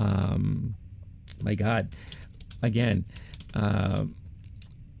 My God, again,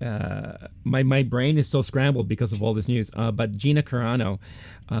 my brain is so scrambled because of all this news. But Gina Carano,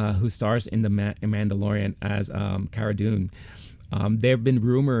 who stars in The Mandalorian as Cara Dune, there have been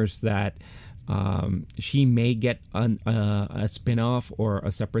rumors that she may get a spin-off or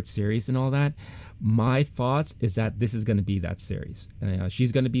a separate series and all that. My thoughts is that this is going to be that series.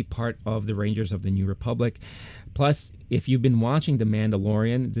 She's going to be part of the Rangers of the New Republic. Plus, if you've been watching The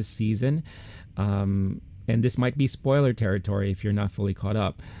Mandalorian this season, and this might be spoiler territory if you're not fully caught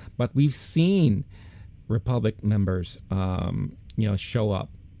up, but we've seen Republic members, show up,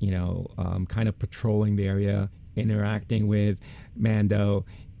 kind of patrolling the area, interacting with Mando,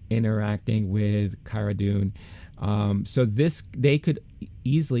 interacting with Cara Dune. So they could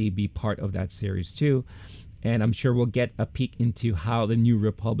easily be part of that series too. And I'm sure we'll get a peek into how the New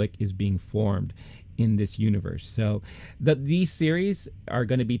Republic is being formed in this universe. So these series are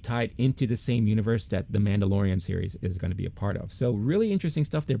going to be tied into the same universe that the Mandalorian series is going to be a part of. So really interesting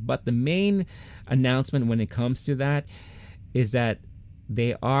stuff there. But the main announcement when it comes to that is that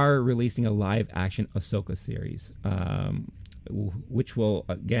they are releasing a live action Ahsoka series, which will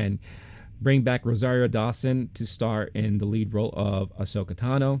again bring back Rosario Dawson to star in the lead role of Ahsoka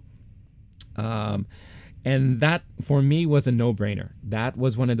Tano. And that for me was a no-brainer. That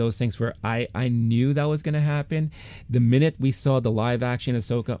was one of those things where I knew that was going to happen. The minute we saw the live action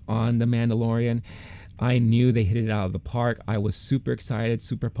Ahsoka on The Mandalorian, I knew they hit it out of the park. I was super excited,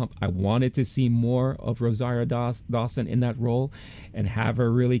 super pumped. I wanted to see more of Rosario Dawson in that role and have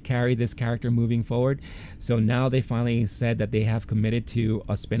her really carry this character moving forward. So now they finally said that they have committed to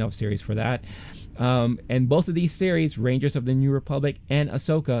a spin-off series for that. And both of these series, Rangers of the New Republic and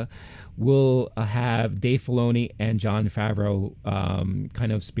Ahsoka, will have Dave Filoni and Jon Favreau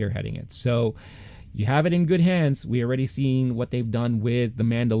kind of spearheading it. So you have it in good hands. We already seen what they've done with The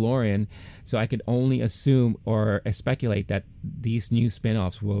Mandalorian, so I could only assume or speculate that these new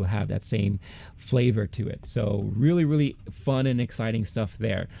spin-offs will have that same flavor to it. So really, really fun and exciting stuff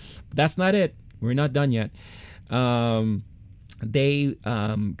there. But that's not it. We're not done yet. They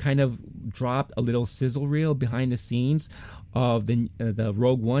kind of dropped a little sizzle reel behind the scenes of the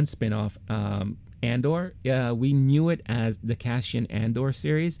Rogue One spin-off, Andor. We knew it as the Cassian Andor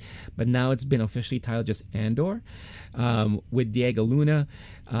series, but now it's been officially titled just Andor, with Diego Luna.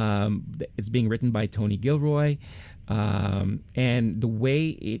 It's being written by Tony Gilroy, and the way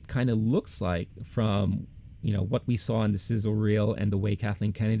it kind of looks like from what we saw in the sizzle reel and the way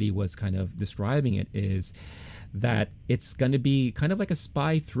Kathleen Kennedy was kind of describing it is that it's going to be kind of like a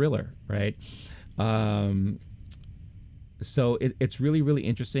spy thriller, right? So it's really, really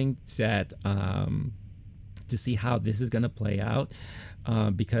interesting that to see how this is going to play out,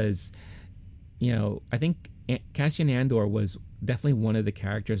 because I think Cassian Andor was definitely one of the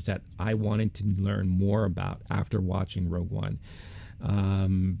characters that I wanted to learn more about after watching Rogue One,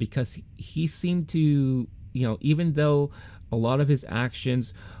 because he seemed to, even though a lot of his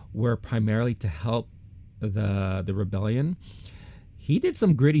actions were primarily to help the rebellion, he did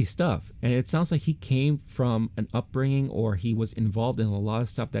some gritty stuff, and it sounds like he came from an upbringing, or he was involved in a lot of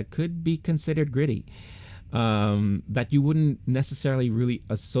stuff that could be considered gritty, that you wouldn't necessarily really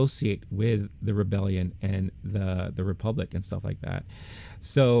associate with the rebellion and the Republic and stuff like that.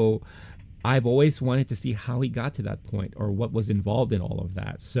 So I've always wanted to see how he got to that point, or what was involved in all of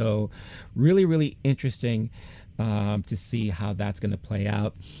that. So really, really interesting to see how that's going to play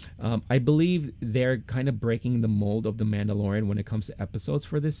out. I believe they're kind of breaking the mold of The Mandalorian when it comes to episodes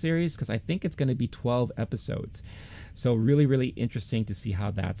for this series, because I think it's going to be 12 episodes. So really, really interesting to see how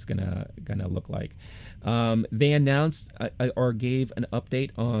that's gonna look like. They announced or gave an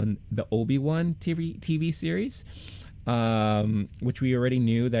update on the Obi-Wan TV series, which we already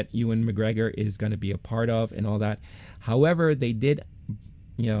knew that Ewan McGregor is going to be a part of and all that. However, they did,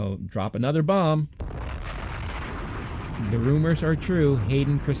 drop another bomb. The rumors are true.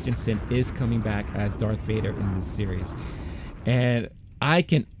 Hayden Christensen is coming back as Darth Vader in this series. And I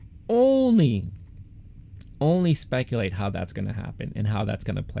can only speculate how that's going to happen and how that's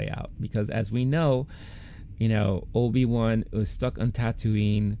going to play out. Because as we know, Obi-Wan was stuck on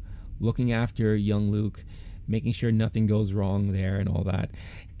Tatooine, looking after young Luke, making sure nothing goes wrong there and all that.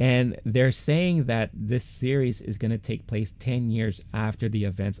 And they're saying that this series is going to take place 10 years after the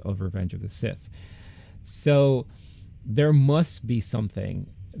events of Revenge of the Sith. So there must be something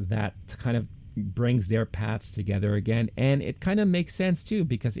that kind of brings their paths together again. And it kind of makes sense too,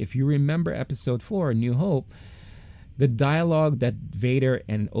 because if you remember episode 4, New Hope, the dialogue that Vader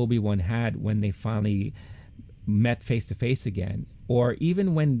and Obi-Wan had when they finally met face to face again, or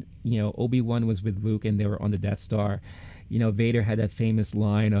even when Obi-Wan was with Luke and they were on the Death Star, Vader had that famous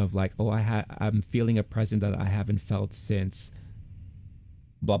line of like, oh, I'm feeling a presence that I haven't felt since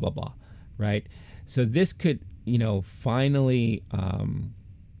blah blah blah, right? So this could finally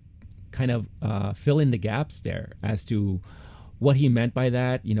kind of fill in the gaps there as to what he meant by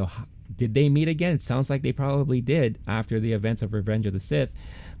that. Did they meet again? It sounds like they probably did after the events of Revenge of the Sith.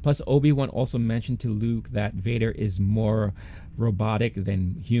 Plus, Obi-Wan also mentioned to Luke that Vader is more robotic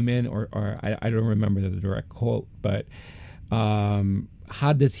than human, or I don't remember the direct quote, but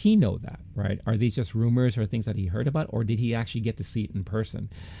how does he know that, right? Are these just rumors or things that he heard about, or did he actually get to see it in person?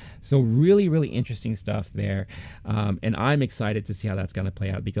 So really, really interesting stuff there. And I'm excited to see how that's going to play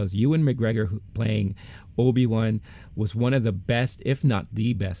out, because Ewan McGregor playing Obi-Wan was one of the best, if not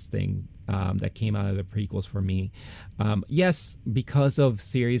the best thing that came out of the prequels for me. Yes, because of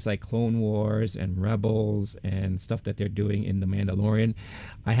series like Clone Wars and Rebels and stuff that they're doing in The Mandalorian,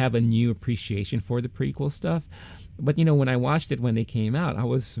 I have a new appreciation for the prequel stuff. But, when I watched it when they came out, I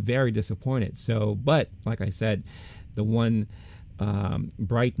was very disappointed. So, but like I said, the one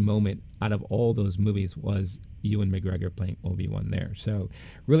bright moment out of all those movies was Ewan McGregor playing Obi-Wan there. So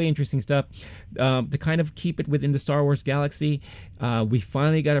really interesting stuff. To kind of keep it within the Star Wars galaxy, we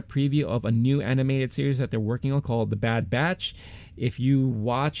finally got a preview of a new animated series that they're working on called The Bad Batch. If you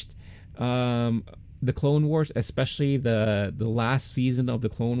watched the Clone Wars, especially the last season of the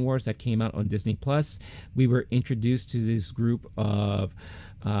Clone Wars that came out on Disney Plus, we were introduced to this group of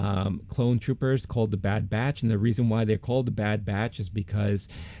clone troopers called the Bad Batch, and the reason why they're called the Bad Batch is because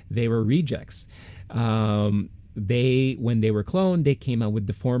they were rejects. When they were cloned, they came out with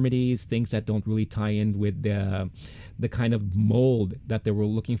deformities, things that don't really tie in with the kind of mold that they were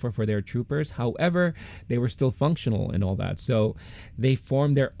looking for their troopers. However, they were still functional and all that. So they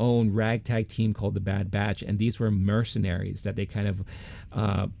formed their own ragtag team called the Bad Batch, and these were mercenaries that they kind of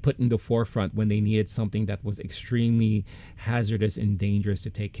put in the forefront when they needed something that was extremely hazardous and dangerous to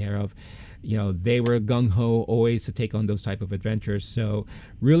take care of. You know, they were gung-ho always to take on those type of adventures. So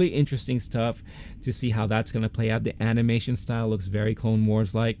really interesting stuff to see how that's going to play out. The animation style looks very Clone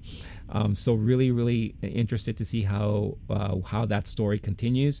Wars like. So really interested to see how that story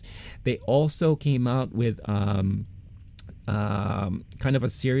continues. They also came out with kind of a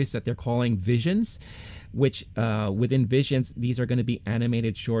series that they're calling Visions, which within Visions, these are going to be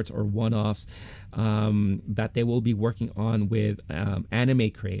animated shorts or one-offs that they will be working on with anime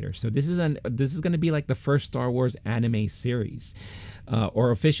creators. So this is going to be like the first Star Wars anime series,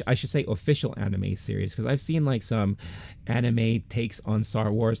 or official anime series, because I've seen like some anime takes on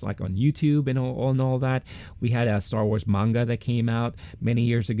Star Wars like on YouTube and all that. We had a Star Wars manga that came out many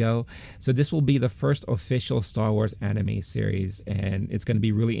years ago. So this will be the first official Star Wars anime series, and it's going to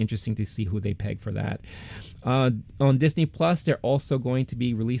be really interesting to see who they peg for that. On Disney Plus, they're also going to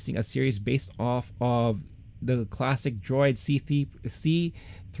be releasing a series based off of the classic droid C-3PO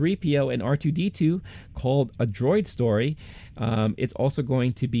and R2-D2 called A Droid Story. It's also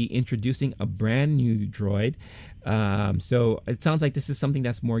going to be introducing a brand new droid. So it sounds like this is something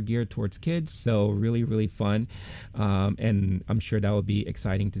that's more geared towards kids. So really fun. And I'm sure that will be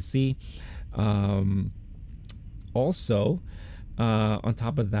exciting to see. Also, on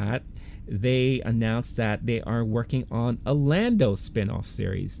top of that, they announced that they are working on a Lando spin-off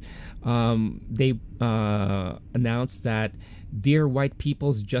series. They announced that Dear White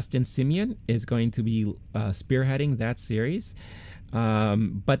People's Justin Simien is going to be spearheading that series.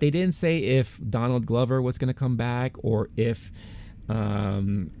 But they didn't say if Donald Glover was going to come back, or if they're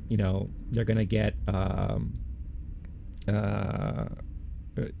going to get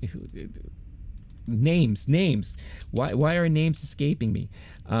names. Why are names escaping me?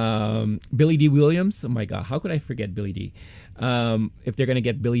 Billy D. Williams. Oh my God, how could I forget Billy D? If they're gonna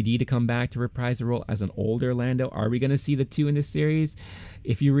get Billy D to come back to reprise the role as an older Lando, are we gonna see the two in this series?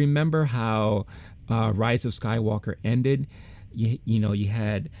 If you remember how Rise of Skywalker ended, you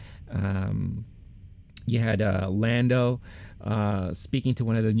had Lando speaking to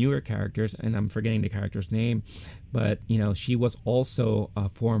one of the newer characters, and I'm forgetting the character's name, but she was also a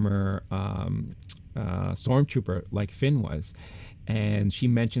former stormtrooper like Finn was, and she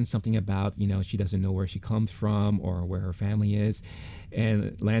mentioned something about she doesn't know where she comes from or where her family is,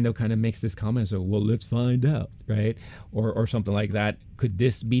 and Lando kind of makes this comment, so well, let's find out, right? Or something like that. Could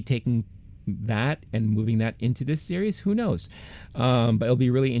this be taking that and moving that into this series? Who knows? But it'll be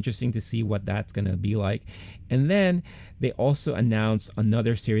really interesting to see what that's going to be like. And then they also announced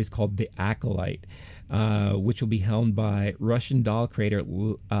another series called The Acolyte, which will be helmed by Russian doll creator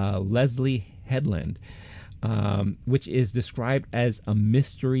Leslie Headland, which is described as a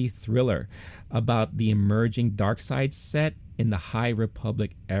mystery thriller about the emerging dark side set in the High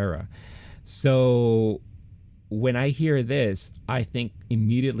Republic era. So when I hear this, I think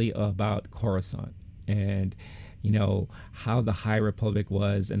immediately about Coruscant and how the High Republic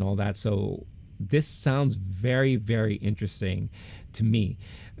was and all that. So this sounds very, very interesting to me.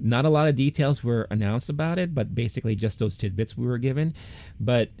 Not a lot of details were announced about it, but basically just those tidbits we were given.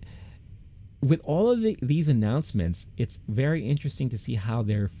 But with all of these announcements, it's very interesting to see how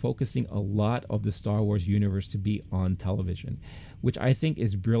they're focusing a lot of the Star Wars universe to be on television, which I think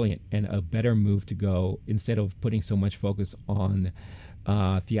is brilliant and a better move to go instead of putting so much focus on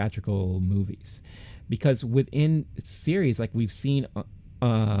theatrical movies. Because within series like we've seen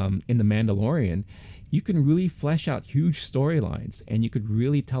in The Mandalorian, you can really flesh out huge storylines and you could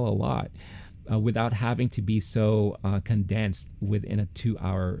really tell a lot without having to be so condensed within a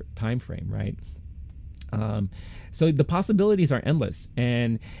 2-hour time frame, right? So the possibilities are endless,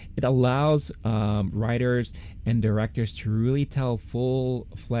 and it allows writers and directors to really tell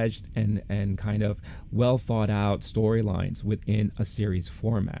full-fledged and kind of well thought out storylines within a series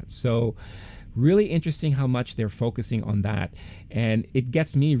format. So really interesting how much they're focusing on that. And it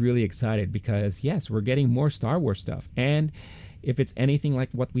gets me really excited because, yes, we're getting more Star Wars stuff. And if it's anything like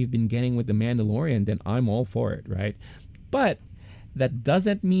what we've been getting with The Mandalorian, then I'm all for it, right? But that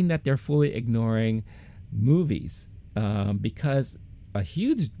doesn't mean that they're fully ignoring movies, because a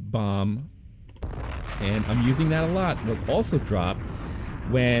huge bomb, and I'm using that a lot, was also dropped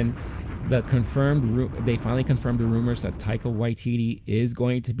when they finally confirmed the rumors that Taika Waititi is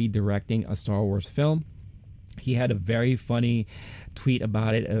going to be directing a Star Wars film. He had a very funny tweet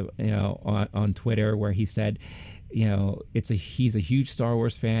about it, on Twitter, where he said, he's a huge Star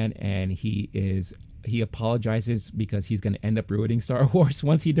Wars fan, and he apologizes because he's going to end up ruining Star Wars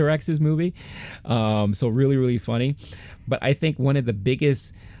once he directs his movie. So really, really funny. But I think one of the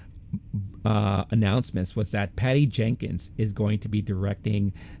biggest announcements was that Patty Jenkins is going to be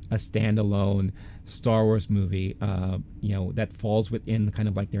directing a standalone Star Wars movie, that falls within kind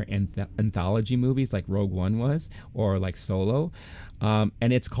of like their anthology movies, like Rogue One was, or like Solo,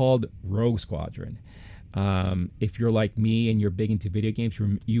 and it's called Rogue Squadron. If you're like me and you're big into video games,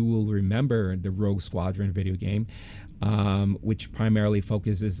 you will remember the Rogue Squadron video game, which primarily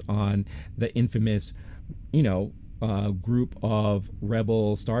focuses on the infamous, group of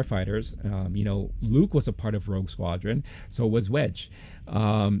rebel starfighters. Luke was a part of Rogue Squadron, so was Wedge.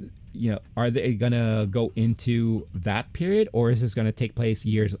 Are they gonna go into that period, or is this gonna take place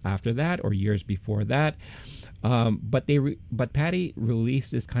years after that or years before that? But Patty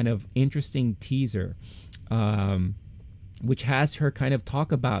released this kind of interesting teaser, which has her kind of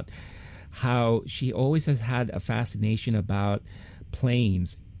talk about how she always has had a fascination about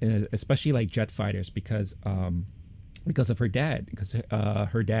planes, especially like jet fighters, because of her dad, because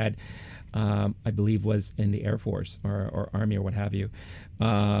her dad, I believe, was in the Air Force or Army or what have you,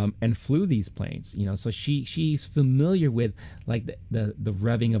 and flew these planes. So she's familiar with like the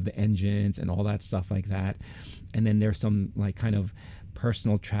revving of the engines and all that stuff like that. And then there's some like kind of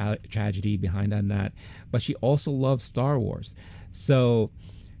personal tragedy behind on that. But she also loves Star Wars. So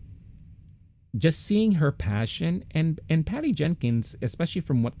just seeing her passion, and Patty Jenkins, especially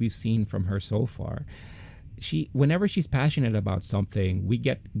from what we've seen from her so far, whenever she's passionate about something, we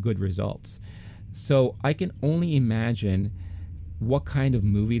get good results. So I can only imagine what kind of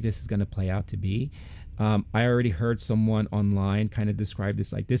movie this is going to play out to be. I already heard someone online kind of describe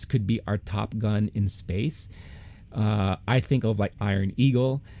this like this could be our Top Gun in space. I think of like Iron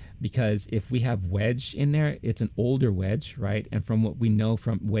Eagle, because if we have Wedge in there, it's an older Wedge, right? And from what we know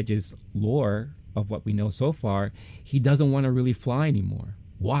from Wedge's lore, of what we know so far, he doesn't want to really fly anymore.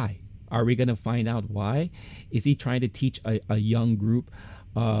 Why? Are we going to find out why? Is he trying to teach a young group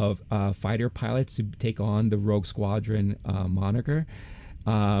of fighter pilots to take on the Rogue Squadron moniker?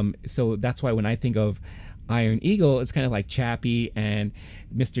 So that's why when I think of Iron Eagle, it's kind of like Chappie and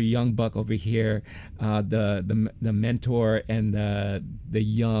Mr. Young Buck over here, the mentor and the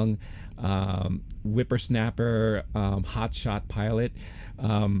young whippersnapper hotshot pilot.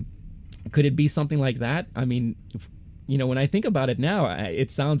 Could it be something like that? I mean, when I think about it now,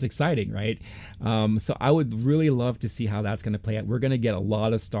 it sounds exciting, right? So I would really love to see how that's going to play out. We're going to get a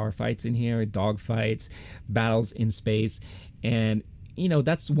lot of star fights in here, dog fights, battles in space. And,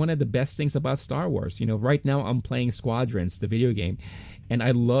 that's one of the best things about Star Wars. Right now I'm playing Squadrons, the video game, and I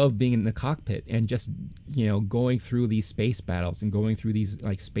love being in the cockpit and just, going through these space battles and going through these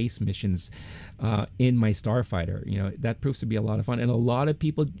like space missions in my starfighter. That proves to be a lot of fun. And a lot of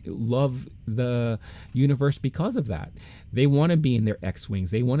people love the universe because of that. They want to be in their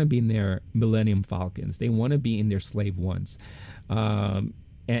X-Wings. They want to be in their Millennium Falcons. They want to be in their Slave Ones and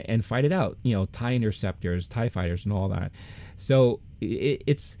fight it out. TIE Interceptors, TIE Fighters, and all that. So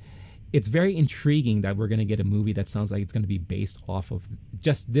it's very intriguing that we're going to get a movie that sounds like it's going to be based off of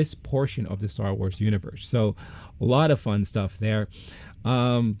just this portion of the Star Wars universe. So a lot of fun stuff there.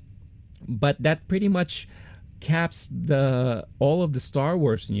 But that pretty much caps all of the Star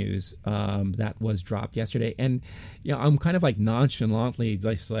Wars news that was dropped yesterday. And I'm kind of like nonchalantly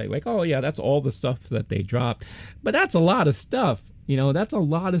just like, oh yeah, that's all the stuff that they dropped. But that's a lot of stuff. That's a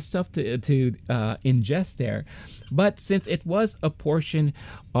lot of stuff to ingest there. But since it was a portion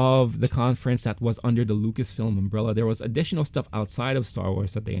of the conference that was under the Lucasfilm umbrella, there was additional stuff outside of Star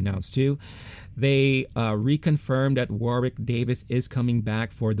Wars that they announced too. They reconfirmed that Warwick Davis is coming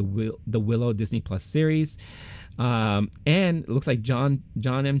back for the Willow Disney Plus series. And it looks like John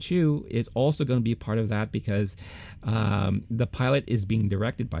M. Chu is also going to be a part of that because the pilot is being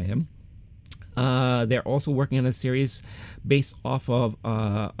directed by him. They're also working on a series based off of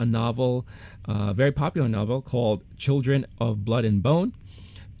a novel, very popular novel called Children of Blood and Bone.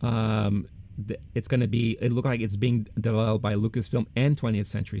 it's going to be, it looked like it's being developed by Lucasfilm and 20th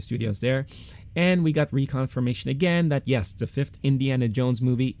Century Studios there. And we got reconfirmation again that yes, the fifth Indiana Jones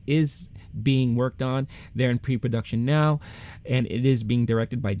movie is being worked on. They're in pre-production now, and it is being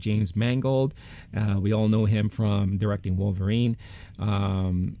directed by James Mangold. We all know him from directing Wolverine,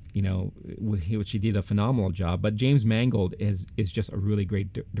 which he did a phenomenal job. But James Mangold is just a really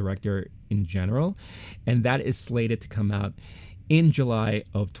great director in general, and that is slated to come out in July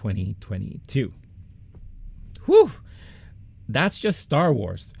of 2022. Whew! That's just Star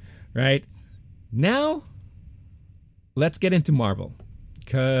Wars, right? Now, let's get into Marvel.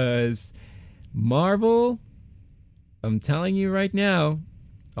 Because Marvel, I'm telling you right now,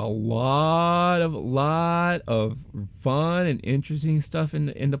 a lot of fun and interesting stuff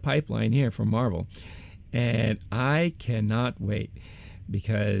in the pipeline here for Marvel. And I cannot wait,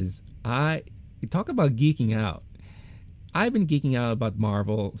 because you talk about geeking out. I've been geeking out about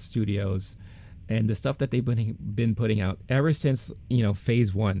Marvel Studios and the stuff that they've been putting out ever since,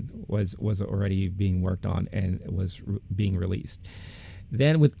 phase 1 was already being worked on and was being released.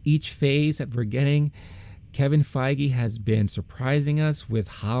 Then with each phase that we're getting, Kevin Feige has been surprising us with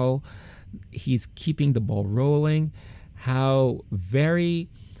how he's keeping the ball rolling, how very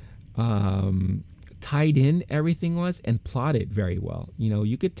tied in everything was, and plotted very well.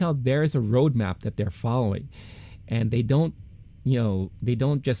 You could tell there's a roadmap that they're following, and they don't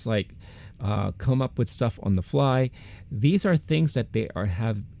just like come up with stuff on the fly. These are things that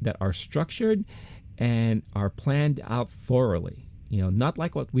that are structured and are planned out thoroughly. Not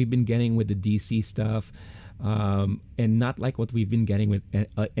like what we've been getting with the DC stuff, and not like what we've been getting with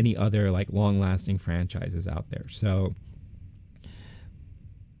any other like long-lasting franchises out there. So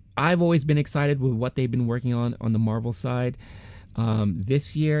I've always been excited with what they've been working on the Marvel side.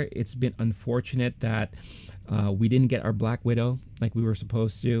 This year, it's been unfortunate that we didn't get our Black Widow like we were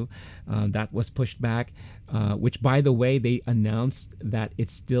supposed to. That was pushed back, which, by the way, they announced that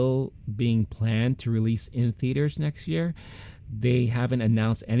it's still being planned to release in theaters next year. They haven't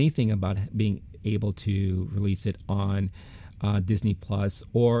announced anything about being able to release it on Disney Plus,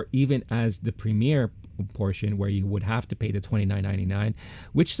 or even as the premiere portion where you would have to pay the $29.99,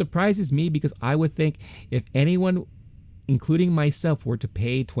 which surprises me, because I would think if anyone, including myself, were to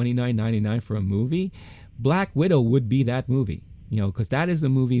pay $29.99 for a movie, Black Widow would be that movie, because that is the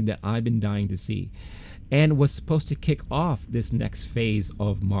movie that I've been dying to see and was supposed to kick off this next phase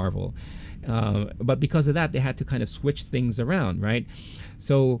of Marvel. But because of that, they had to kind of switch things around, right?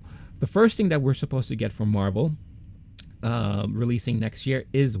 So the first thing that we're supposed to get from Marvel releasing next year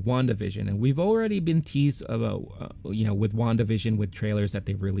is WandaVision. And we've already been teased about, with WandaVision, with trailers that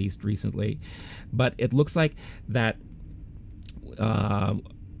they've released recently. But it looks like that,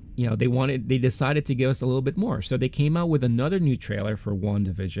 they decided to give us a little bit more. So they came out with another new trailer for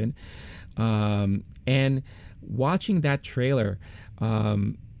WandaVision. And watching that trailer,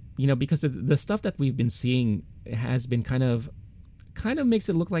 because the stuff that we've been seeing has been kind of makes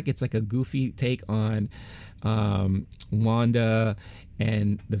it look like it's like a goofy take on Wanda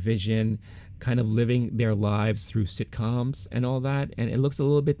and the Vision kind of living their lives through sitcoms and all that, and it looks a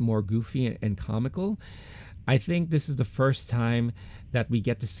little bit more goofy and comical. I think this is the first time that we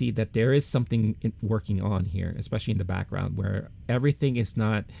get to see that there is something working on here, especially in the background, where everything is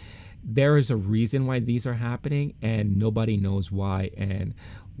not, there is a reason why these are happening and nobody knows why, and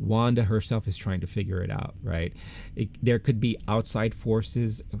Wanda herself is trying to figure it out, right? There could be outside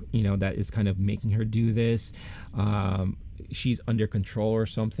forces, that is kind of making her do this. She's under control or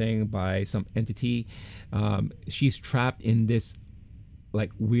something by some entity. She's trapped in this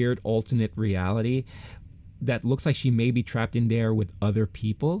like weird alternate reality that looks like she may be trapped in there with other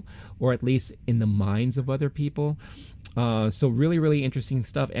people, or at least in the minds of other people. So really, really interesting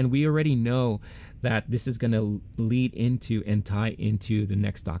stuff. And we already know that this is going to lead into and tie into the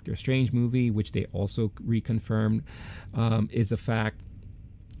next Doctor Strange movie, which they also reconfirmed is a fact.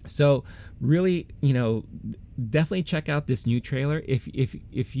 So really, definitely check out this new trailer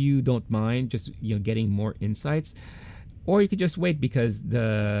if you don't mind just getting more insights. Or you could just wait, because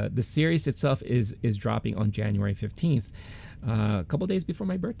the series itself is dropping on January 15th, a couple days before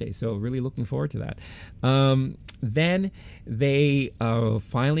my birthday. So really looking forward to that. Then they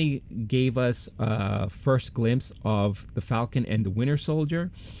finally gave us a first glimpse of the Falcon and the Winter Soldier,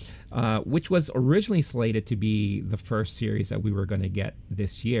 which was originally slated to be the first series that we were going to get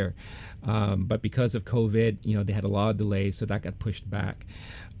this year. But because of COVID, they had a lot of delays, so that got pushed back.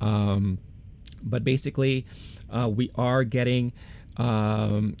 But basically, we are getting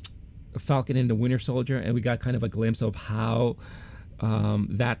Falcon and the Winter Soldier, and we got kind of a glimpse of how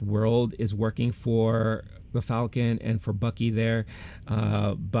that world is working for the Falcon and for Bucky there.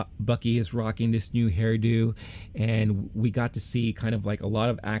 Bucky is rocking this new hairdo, and we got to see kind of like a lot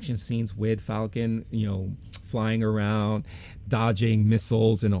of action scenes with Falcon, flying around, dodging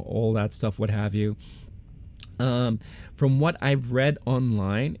missiles and all that stuff, what have you. From what I've read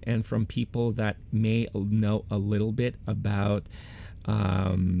online and from people that may know a little bit about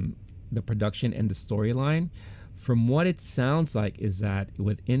the production and the storyline, from what it sounds like is that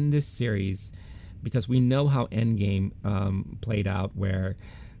within this series, because we know how Endgame played out, where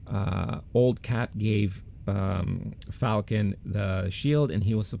old Cap gave Falcon the shield and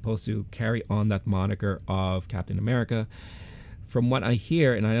he was supposed to carry on that moniker of Captain America. From what I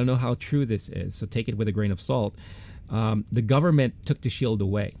hear, and I don't know how true this is, so take it with a grain of salt, the government took the shield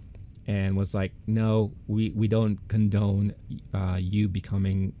away and was like, no, we don't condone you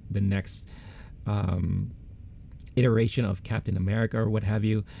becoming the next iteration of Captain America or what have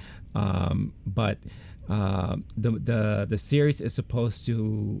you. But the series is supposed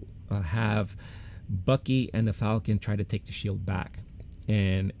to have Bucky and the Falcon try to take the shield back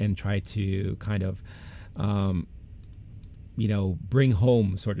and try to kind of bring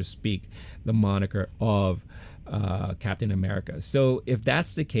home, so to speak, the moniker of Captain America. So if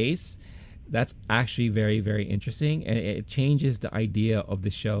that's the case, that's actually very, very interesting, and it changes the idea of the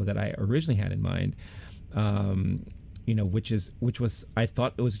show that I originally had in mind. Which was I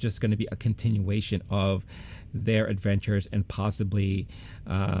thought it was just going to be a continuation of their adventures and possibly,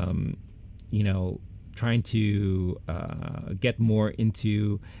 trying to get more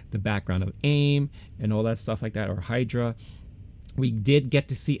into the background of AIM and all that stuff like that, or Hydra. We did get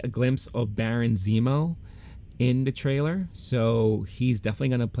to see a glimpse of Baron Zemo in the trailer, so he's definitely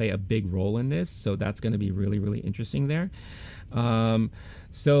going to play a big role in this. So that's going to be really, really interesting there.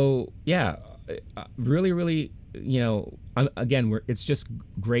 So yeah, really, really. It's just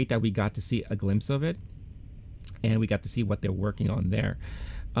great that we got to see a glimpse of it, and we got to see what they're working on there.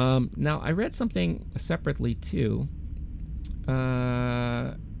 Now, I read something separately too.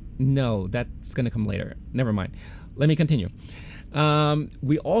 No, that's going to come later. Never mind. Let me continue.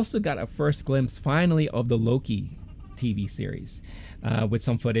 We also got a first glimpse, finally, of the Loki TV series with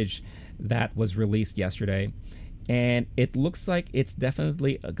some footage that was released yesterday. And it looks like it's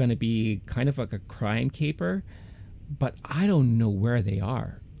definitely going to be kind of like a crime caper, but I don't know where they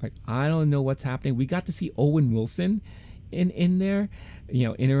are. Like, I don't know what's happening. We got to see Owen Wilson in there,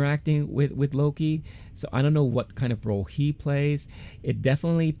 interacting with Loki. So I don't know what kind of role he plays. It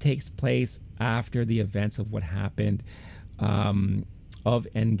definitely takes place after the events of what happened of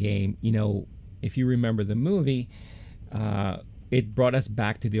Endgame. If you remember the movie, it brought us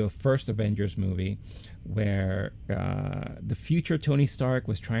back to the first Avengers movie, where the future Tony Stark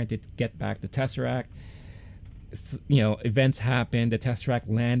was trying to get back the Tesseract. Events happened. The Tesseract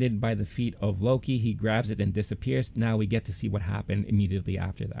landed by the feet of Loki. He grabs it and disappears. Now we get to see what happened immediately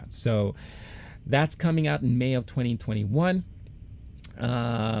after that. So that's coming out in May of 2021.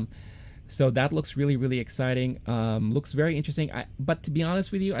 So that looks really, really exciting. Looks very interesting. But to be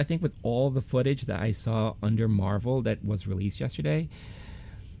honest with you, I think with all the footage that I saw under Marvel that was released yesterday,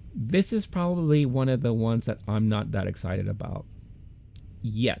 this is probably one of the ones that I'm not that excited about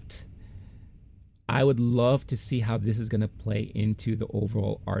yet. I would love to see how this is going to play into the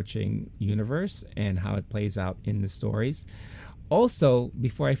overall arching universe and how it plays out in the stories. Also,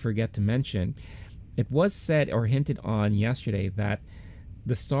 before I forget to mention, it was said or hinted on yesterday that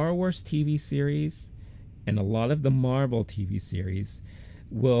the Star Wars TV series and a lot of the Marvel TV series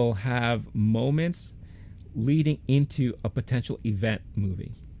will have moments leading into a potential event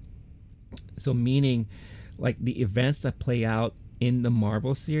movie. So meaning, like, the events that play out in the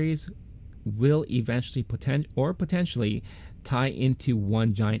Marvel series will eventually potentially tie into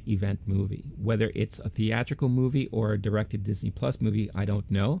one giant event movie. Whether it's a theatrical movie or a directed Disney Plus movie, I don't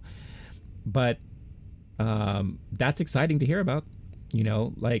know. But that's exciting to hear about.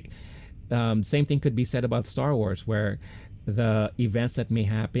 Same thing could be said about Star Wars, where the events that may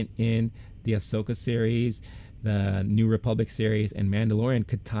happen in the Ahsoka series, the New Republic series, and Mandalorian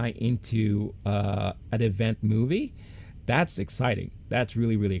could tie into an event movie. That's exciting. That's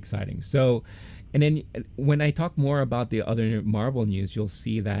really, really exciting. So, and then when I talk more about the other Marvel news, you'll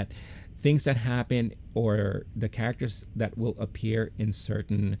see that things that happen or the characters that will appear in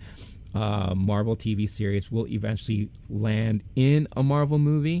certain Marvel TV series will eventually land in a Marvel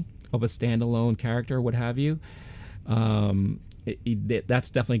movie of a standalone character, what have you. That's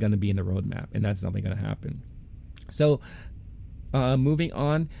definitely going to be in the roadmap, and that's definitely going to happen. So, moving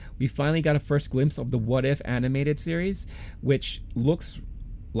on, we finally got a first glimpse of the What If animated series, which looks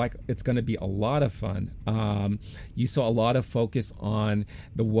like it's going to be a lot of fun. You saw a lot of focus on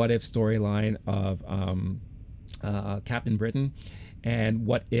the what if storyline of Captain Britain, and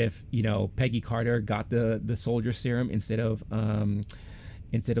what if Peggy Carter got the soldier serum instead of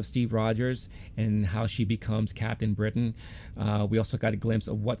Steve Rogers, and how she becomes Captain Britain. We also got a glimpse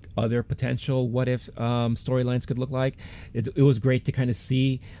of what other potential what if storylines could look like. It was great to kind of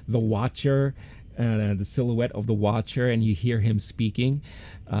see the Watcher, the silhouette of the Watcher, and you hear him speaking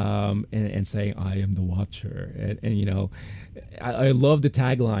and saying, "I am the Watcher." And I love the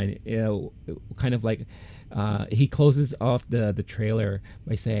tagline. Kind of like he closes off the trailer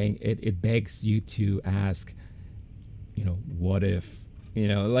by saying, it begs you to ask, what if.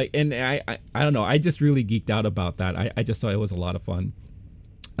 And I don't know. I just really geeked out about that. I just thought it was a lot of fun.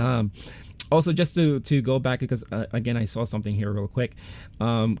 Also, just to go back, because again, I saw something here real quick.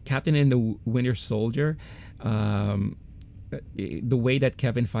 Captain and the Winter Soldier. The way that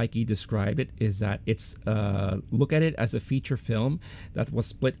Kevin Feige described it is that it's look at it as a feature film that was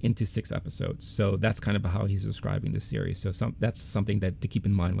split into 6 episodes. So that's kind of how he's describing the series. So that's something that to keep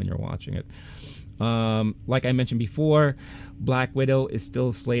in mind when you're watching it. Like I mentioned before, Black Widow is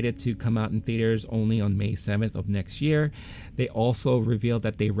still slated to come out in theaters only on May 7th of next year. They also revealed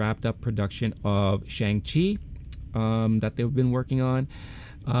that they wrapped up production of Shang-Chi that they've been working on.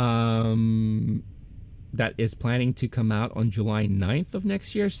 That is planning to come out on July 9th of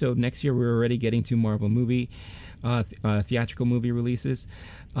next year. So next year we're already getting 2 Marvel theatrical movie releases.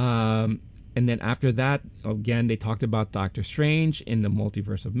 And then after that, again, they talked about Doctor Strange in the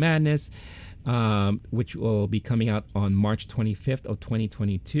Multiverse of Madness, which will be coming out on March 25th of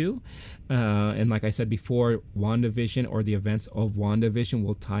 2022. And like I said before, WandaVision, or the events of WandaVision,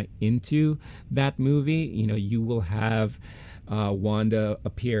 will tie into that movie. You will have Wanda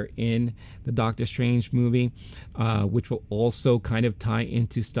appear in the Doctor Strange movie, which will also kind of tie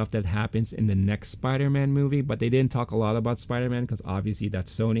into stuff that happens in the next Spider-Man movie. But they didn't talk a lot about Spider-Man because obviously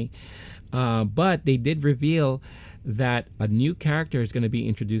that's Sony. But they did reveal that a new character is going to be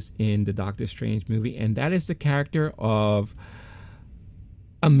introduced in the Doctor Strange movie, and that is the character of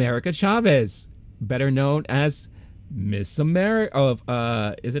America Chavez, better known as Miss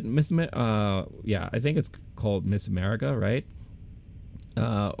America. Is it Miss America? Yeah, I think it's called Miss America, right?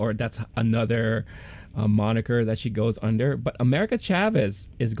 Or that's another moniker that she goes under. But America Chavez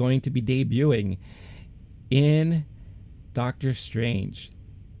is going to be debuting in Doctor Strange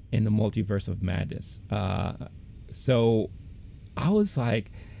in the Multiverse of Madness. So I was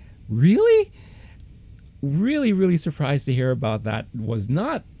like, really? Really, really surprised to hear about that. Was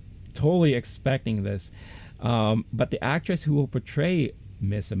not totally expecting this. But the actress who will portray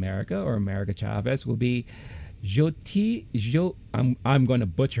Miss America, or America Chavez, will be I'm going to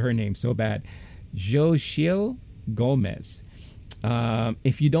butcher her name so bad. Xochitl Gomez.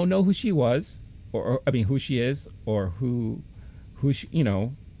 If you don't know who she was, or who she is, or who she,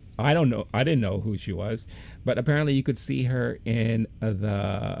 I don't know. I didn't know who she was, but apparently you could see her in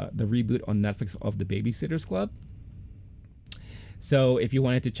the reboot on Netflix of The Babysitter's Club. So if you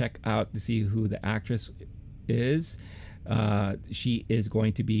wanted to check out to see who the actress is, she is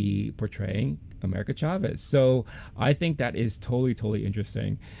going to be portraying America Chavez. So I think that is totally, totally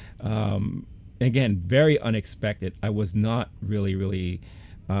interesting. Again, very unexpected. I was not really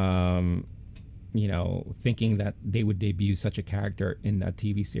thinking that they would debut such a character in that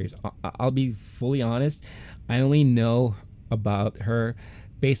TV series. I'll be fully honest. I only know about her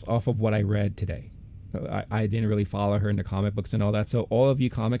based off of what I read today. I didn't really follow her in the comic books and all that. So all of you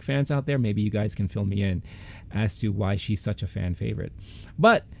comic fans out there, maybe you guys can fill me in as to why she's such a fan favorite.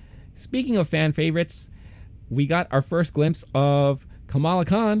 But speaking of fan favorites, we got our first glimpse of Kamala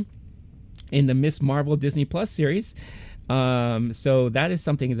Khan in the Miss Marvel Disney Plus series. So that is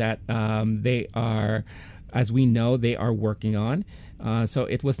something that they are, as we know, they are working on. So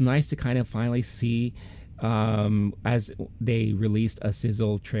it was nice to kind of finally see, as they released a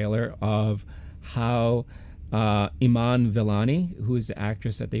sizzle trailer of how Iman Vellani, who is the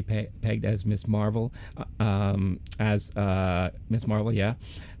actress that they pegged as Miss Marvel, how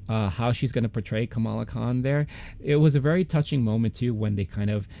she's going to portray Kamala Khan there. It was a very touching moment too, when they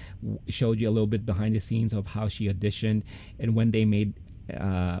kind of showed you a little bit behind the scenes of how she auditioned, and when they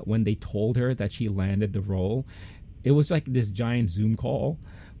told her that she landed the role. It was like this giant Zoom call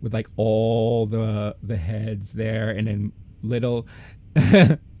with like all the heads there, and then little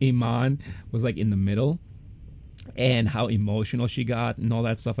Iman was like in the middle, and how emotional she got and all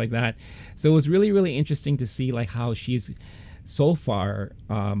that stuff like that. So it was really, really interesting to see like how she's so far,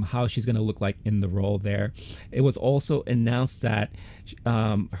 how she's going to look like in the role there. It was also announced that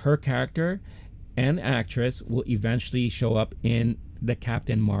her character and actress will eventually show up in the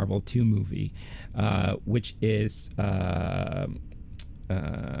Captain Marvel 2 movie, which is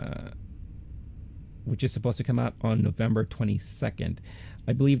supposed to come out on November 22nd.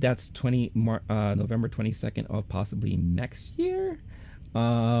 I believe that's November 22nd of possibly next year.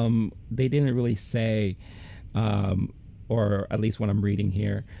 They didn't really say, or at least what I'm reading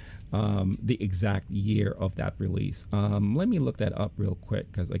here, the exact year of that release. Let me look that up real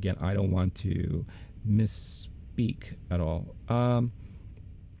quick, because again, I don't want to misspeak at all. I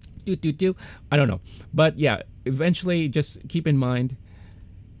don't know, but yeah, eventually, just keep in mind,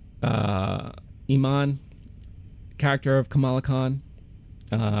 Iman, character of Kamala Khan,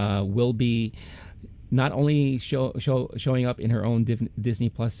 will be not only showing up in her own Disney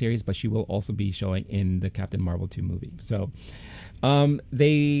Plus series, but she will also be showing in the Captain Marvel 2 movie. So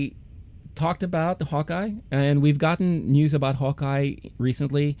they talked about the Hawkeye, and we've gotten news about Hawkeye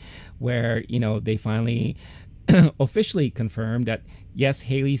recently, where they finally officially confirmed that yes,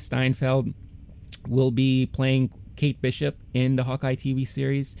 Haley Steinfeld will be playing Kate Bishop in the Hawkeye TV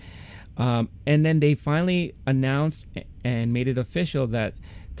series. And then they finally announced and made it official that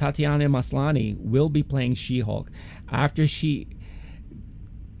Tatiana Maslany will be playing She-Hulk, after she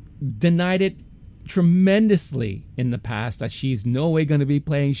denied it tremendously in the past that she's no way going to be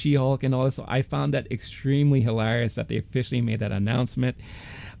playing She-Hulk and all this. So I found that extremely hilarious that they officially made that announcement.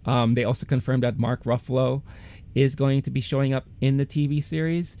 They also confirmed that Mark Ruffalo is going to be showing up in the TV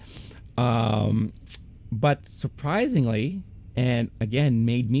series. But surprisingly, and again,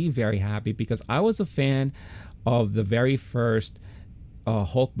 made me very happy, because I was a fan of the very first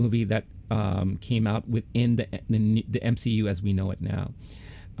Hulk movie that came out within the MCU as we know it now.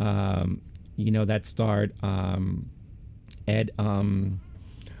 That starred Ed.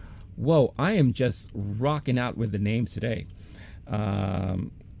 Whoa, I am just rocking out with the names today.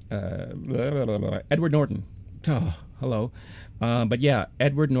 Edward Norton. Oh, hello. But yeah,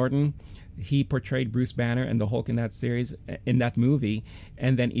 Edward Norton. He portrayed Bruce Banner and the Hulk in that series, in that movie,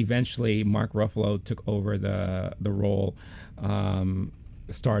 and then eventually Mark Ruffalo took over the role,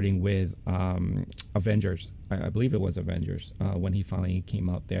 starting with Avengers. I believe it was Avengers when he finally came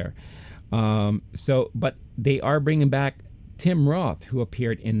out there. But they are bringing back Tim Roth, who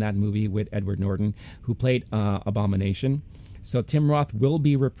appeared in that movie with Edward Norton, who played Abomination. So Tim Roth will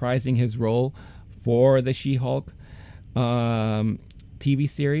be reprising his role for the She-Hulk TV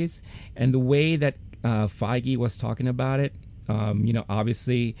series. And the way that Feige was talking about it,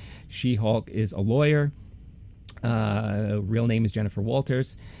 obviously She-Hulk is a lawyer. Real name is Jennifer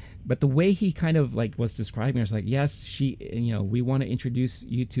Walters. But the way he kind of was describing her, was yes, we want to introduce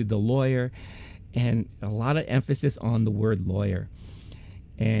you to the lawyer, and a lot of emphasis on the word lawyer.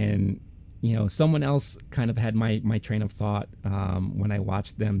 And someone else kind of had my train of thought when I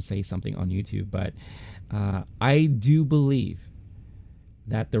watched them say something on YouTube. But I do believe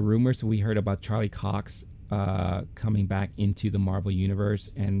that the rumors we heard about Charlie Cox coming back into the Marvel Universe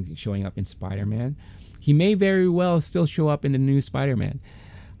and showing up in Spider-Man, he may very well still show up in the new Spider-Man.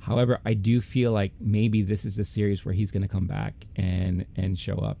 However, I do feel like maybe this is a series where he's going to come back and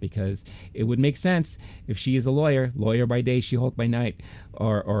show up, because it would make sense if she is a lawyer by day, She-Hulk by night,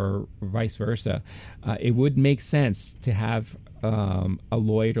 or vice versa. It would make sense to have a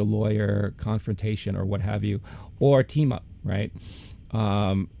lawyer-to-lawyer confrontation or what have you, or team up, right?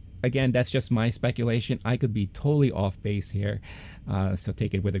 Again, that's just my speculation. I could be totally off base here, so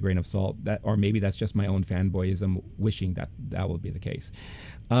take it with a grain of salt. Or maybe that's just my own fanboyism wishing that would be the case.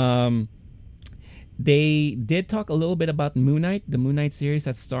 They did talk a little bit about Moon Knight, the Moon Knight series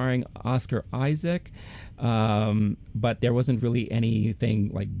that's starring Oscar Isaac, but there wasn't really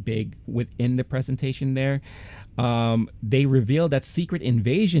anything big within the presentation there. They revealed that Secret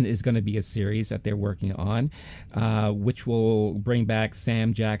Invasion is going to be a series that they're working on, which will bring back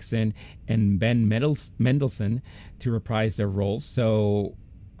Sam Jackson and Ben Mendelsohn to reprise their roles. So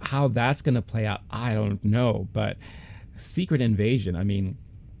how that's going to play out, I don't know. But Secret Invasion, I mean,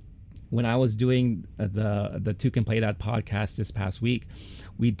 when I was doing the Two Can Play That podcast this past week,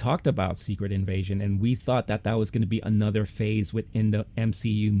 we talked about Secret Invasion, and we thought that was going to be another phase within the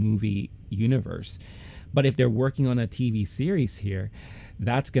MCU movie universe. But if they're working on a TV series here,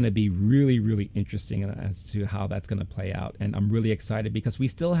 that's going to be really, really interesting as to how that's going to play out. And I'm really excited, because we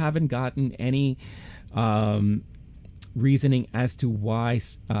still haven't gotten any reasoning as to why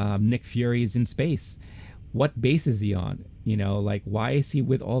Nick Fury is in space. What base is he on? Why is he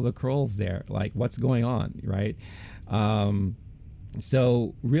with all the Skrulls there? What's going on, right?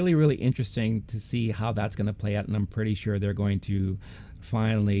 So really, really interesting to see how that's going to play out. And I'm pretty sure they're going to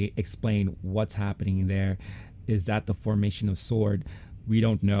finally explain what's happening there. Is that the formation of S.W.O.R.D? We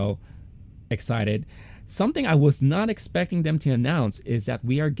don't know. Excited. something I was not expecting them to announce is that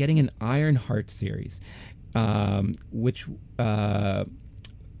we are getting an Ironheart series, which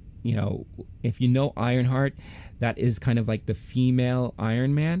you know, if you know Ironheart, that is kind of like the female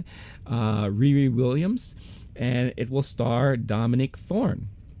Iron Man, Riri Williams, and it will star Dominic Thorne.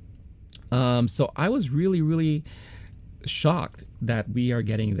 So I was really, really shocked that we are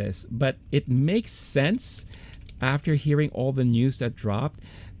getting this, but it makes sense after hearing all the news that dropped,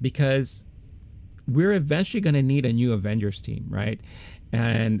 because we're eventually going to need a new Avengers team, right?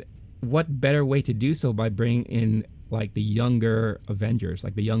 And what better way to do so by bringing in like the younger Avengers,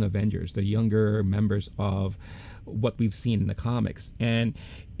 like the young Avengers, the younger members of what we've seen in the comics. And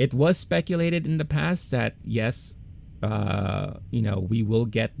it was speculated in the past that yes, you know, we will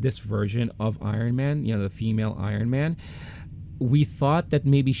get this version of Iron Man, you know, the female Iron Man. We thought that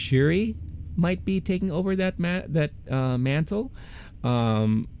maybe Shuri might be taking over that mantle.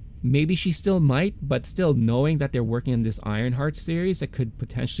 Maybe she still might, but still, knowing that they're working on this Ironheart series that could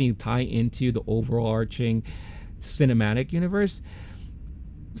potentially tie into the overarching cinematic universe,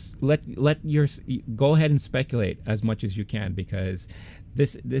 go ahead and speculate as much as you can, because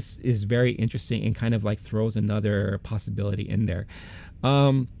this is very interesting and kind of like throws another possibility in there.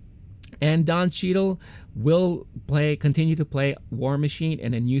 And Don Cheadle will continue to play War Machine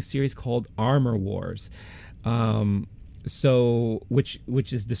in a new series called Armor Wars. So which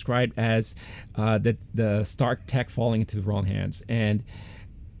is described as the Stark tech falling into the wrong hands. And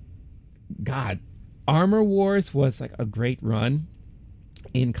God, Armor Wars was like a great run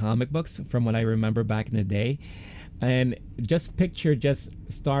in comic books from what I remember back in the day. And just picture just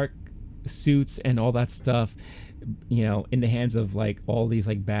Stark suits and all that stuff, you know, in the hands of like all these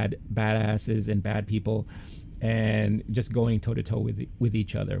like badasses and bad people, and just going toe to toe with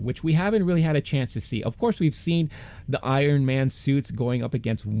each other, which we haven't really had a chance to see. Of course, we've seen the Iron Man suits going up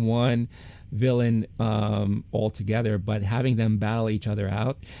against one villain altogether, but having them battle each other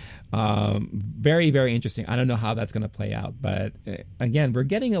out, very, very interesting. I don't know how that's going to play out, but again, we're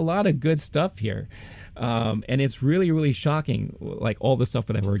getting a lot of good stuff here, and it's really, really shocking, like all the stuff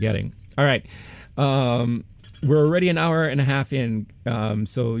that we're getting. All right. We're already an hour and a half in,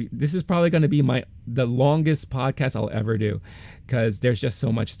 so this is probably going to be the longest podcast I'll ever do, because there's just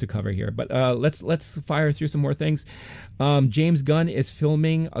so much to cover here. But let's fire through some more things. James Gunn is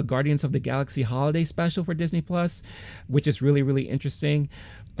filming a Guardians of the Galaxy holiday special for Disney Plus, which is really, really interesting.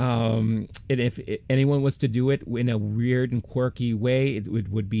 And if anyone was to do it in a weird and quirky way, it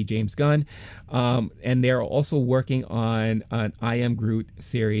would be James Gunn. And they're also working on an I Am Groot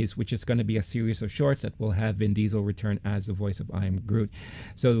series, which is going to be a series of shorts that will have Vin Diesel return as the voice of I Am Groot.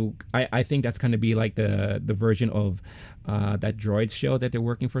 So I think that's going to be like the version of that Droids show that they're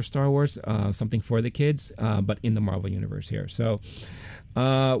working for Star Wars, something for the kids, but in the Marvel Universe here. So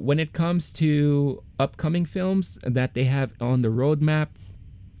when it comes to upcoming films that they have on the roadmap,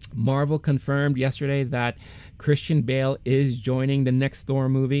 Marvel confirmed yesterday that Christian Bale is joining the next Thor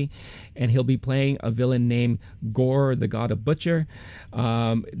movie, and he'll be playing a villain named Gore, the God of Butcher.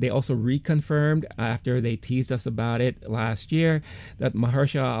 They also reconfirmed, after they teased us about it last year, that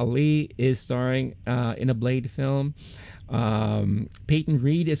Mahershala Ali is starring in a Blade film. Peyton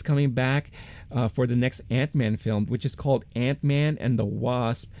Reed is coming back for the next Ant-Man film, which is called Ant-Man and the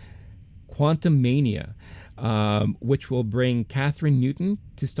Wasp: Quantumania. Which will bring Catherine Newton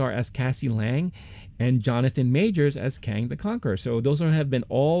to star as Cassie Lang and Jonathan Majors as Kang the Conqueror. So those have been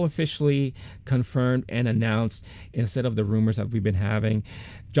all officially confirmed and announced instead of the rumors that we've been having.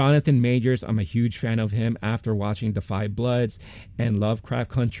 Jonathan Majors, I'm a huge fan of him after watching The Five Bloods and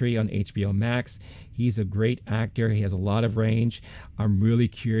Lovecraft Country on HBO Max. He's a great actor. He has a lot of range. I'm really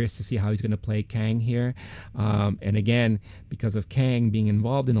curious to see how he's going to play Kang here. And again, because of Kang being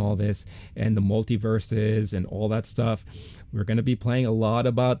involved in all this and the multiverses and all that stuff, we're going to be playing a lot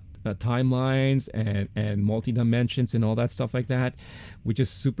about timelines and multi-dimensions and all that stuff like that, which is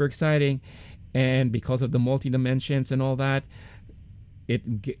super exciting. And because of the multi-dimensions and all that,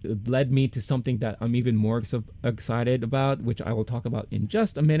 it led me to something that I'm even more excited about, which I will talk about in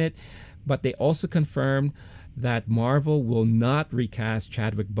just a minute. But they also confirmed that Marvel will not recast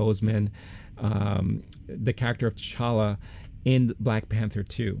Chadwick Boseman, the character of T'Challa, in Black Panther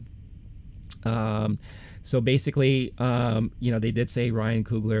 2. So basically, they did say Ryan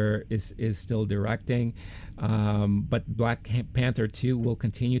Coogler is still directing, but Black Panther 2 will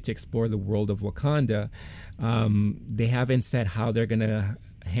continue to explore the world of Wakanda. They haven't said how they're going to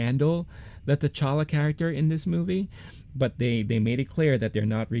handle the T'Challa character in this movie, but they made it clear that they're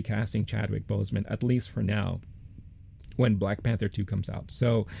not recasting Chadwick Boseman, at least for now. when Black Panther 2 comes out.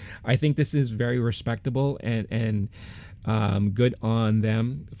 So I think this is very respectable and good on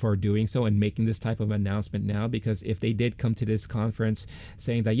them for doing so and making this type of announcement now, because if they did come to this conference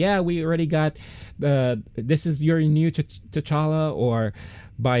saying that, yeah, we already got this is your new T'Challa, or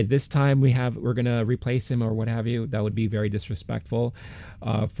by this time we're gonna replace him or what have you, that would be very disrespectful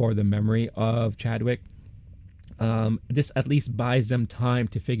for the memory of Chadwick. This at least buys them time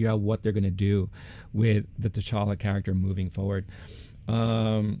to figure out what they're going to do with the T'Challa character moving forward.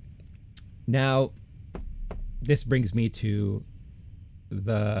 Now, this brings me to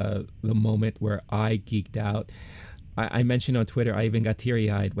the moment where I geeked out. I mentioned on Twitter, I even got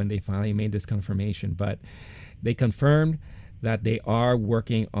teary-eyed when they finally made this confirmation, but they confirmed that they are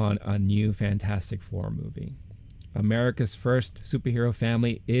working on a new Fantastic Four movie. America's first superhero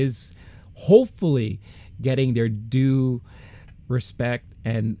family is hopefully getting their due respect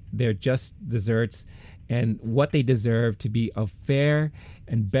and their just desserts and what they deserve to be a fair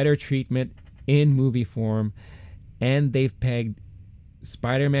and better treatment in movie form. And they've pegged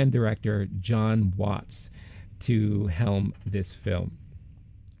Spider-Man director Jon Watts to helm this film.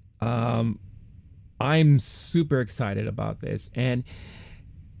 I'm super excited about this, and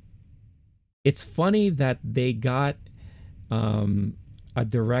it's funny that they got a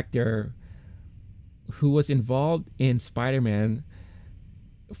director who was involved in Spider-Man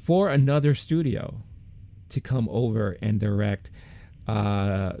for another studio to come over and direct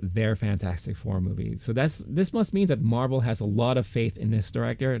their Fantastic Four movie. So this must mean that Marvel has a lot of faith in this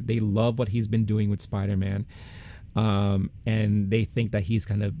director. They love what he's been doing with Spider-Man, and they think that he's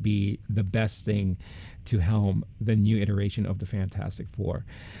gonna be the best thing to helm the new iteration of the Fantastic Four.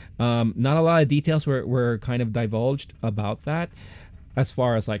 Not a lot of details were kind of divulged about that, as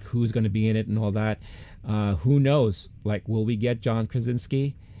far as like who's going to be in it and all that. Who knows? Like, will we get John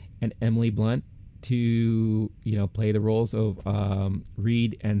Krasinski and Emily Blunt to, play the roles of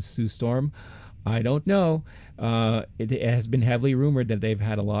Reed and Sue Storm? I don't know. It has been heavily rumored that they've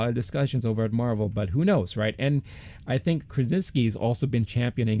had a lot of discussions over at Marvel, but who knows, right? And I think Krasinski has also been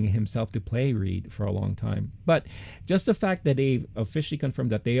championing himself to play Reed for a long time. But just the fact that they've officially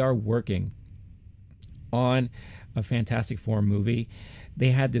confirmed that they are working on a Fantastic Four movie.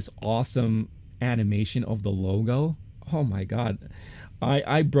 They had this awesome animation of the logo. Oh my God.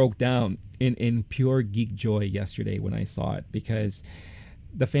 I broke down in pure geek joy yesterday when I saw it, because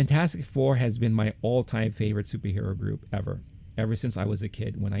the Fantastic Four has been my all-time favorite superhero group ever since I was a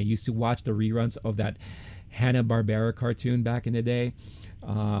kid. When I used to watch the reruns of that Hanna-Barbera cartoon back in the day,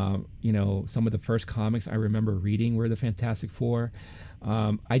 some of the first comics I remember reading were the Fantastic Four.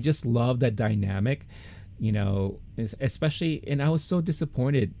 I just love that dynamic. Especially, and I was so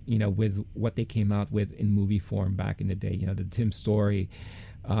disappointed, with what they came out with in movie form back in the day, the Tim Story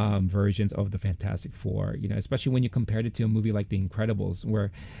versions of the Fantastic Four, especially when you compared it to a movie like The Incredibles,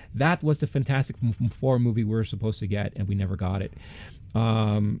 where that was the Fantastic Four movie we were supposed to get, and we never got it.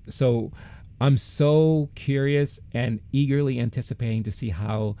 So I'm so curious and eagerly anticipating to see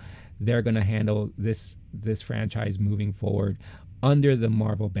how they're going to handle this franchise moving forward under the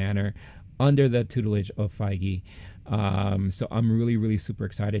Marvel banner, under the tutelage of Feige. So I'm really, really super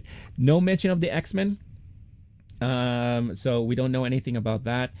excited. No mention of the X-Men. So we don't know anything about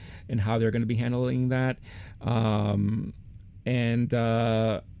that and how they're going to be handling that. Again,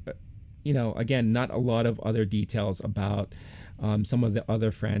 not a lot of other details about some of the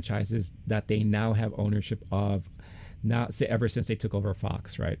other franchises that they now have ownership of, ever since they took over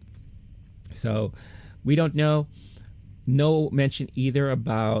Fox, right? So we don't know. No mention either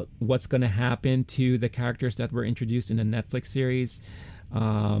about what's going to happen to the characters that were introduced in the Netflix series.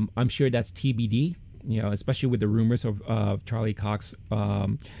 I'm sure that's TBD, especially with the rumors of Charlie Cox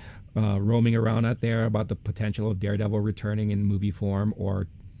roaming around out there about the potential of Daredevil returning in movie form or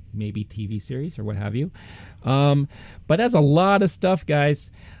maybe TV series or what have you. But that's a lot of stuff,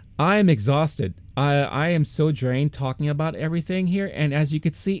 guys. I'm exhausted. I am so drained talking about everything here. And as you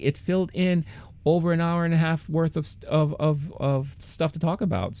could see, it filled in over an hour and a half worth of stuff to talk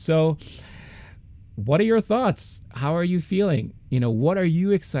about. So what are your thoughts? How are you feeling? What are you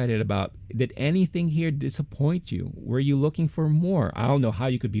excited about? Did anything here disappoint you? Were you looking for more? I don't know how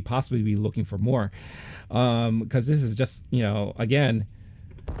you could possibly be looking for more, because this is just, again,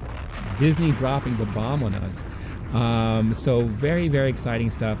 Disney dropping the bomb on us. So very, very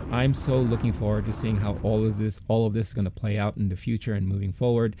exciting stuff. I'm so looking forward to seeing how all of this is going to play out in the future and moving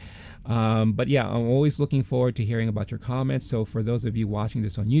forward. But yeah, I'm always looking forward to hearing about your comments. So for those of you watching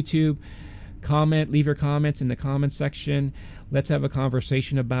this on YouTube, leave your comments in the comment section. Let's have a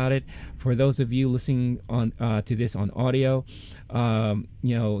conversation about it. For those of you listening on to this on audio,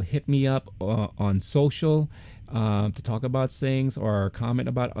 hit me up on social. to talk about things or comment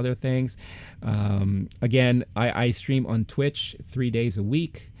about other things. Again, I stream on Twitch 3 days a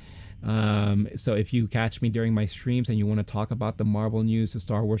week. So if you catch me during my streams and you want to talk about the Marvel news, the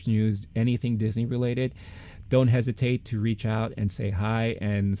Star Wars news, anything Disney related, don't hesitate to reach out and say hi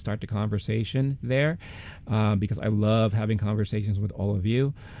and start the conversation there, because I love having conversations with all of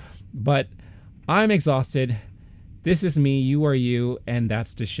you. But I'm exhausted. This is me, you are you, and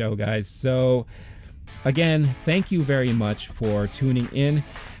that's the show, guys. So again, thank you very much for tuning in.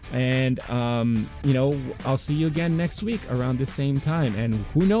 And, I'll see you again next week around the same time. And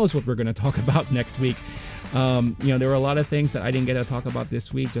who knows what we're going to talk about next week. There were a lot of things that I didn't get to talk about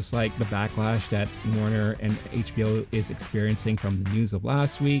this week, just like the backlash that Warner and HBO is experiencing from the news of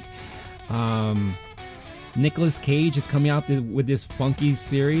last week. Nicolas Cage is coming out with this funky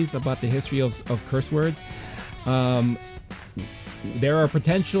series about the history of curse words. There are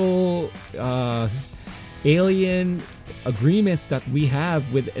potential alien agreements that we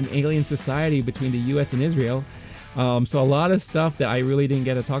have with an alien society between the U.S. and Israel. So a lot of stuff that I really didn't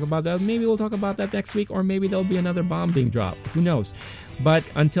get to talk about. That maybe we'll talk about that next week, or maybe there'll be another bomb being dropped. Who knows? But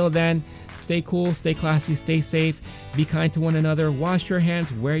until then, stay cool, stay classy, stay safe, be kind to one another, wash your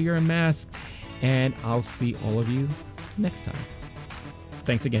hands, wear your mask, and I'll see all of you next time.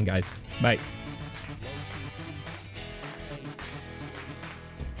 Thanks again, guys. Bye.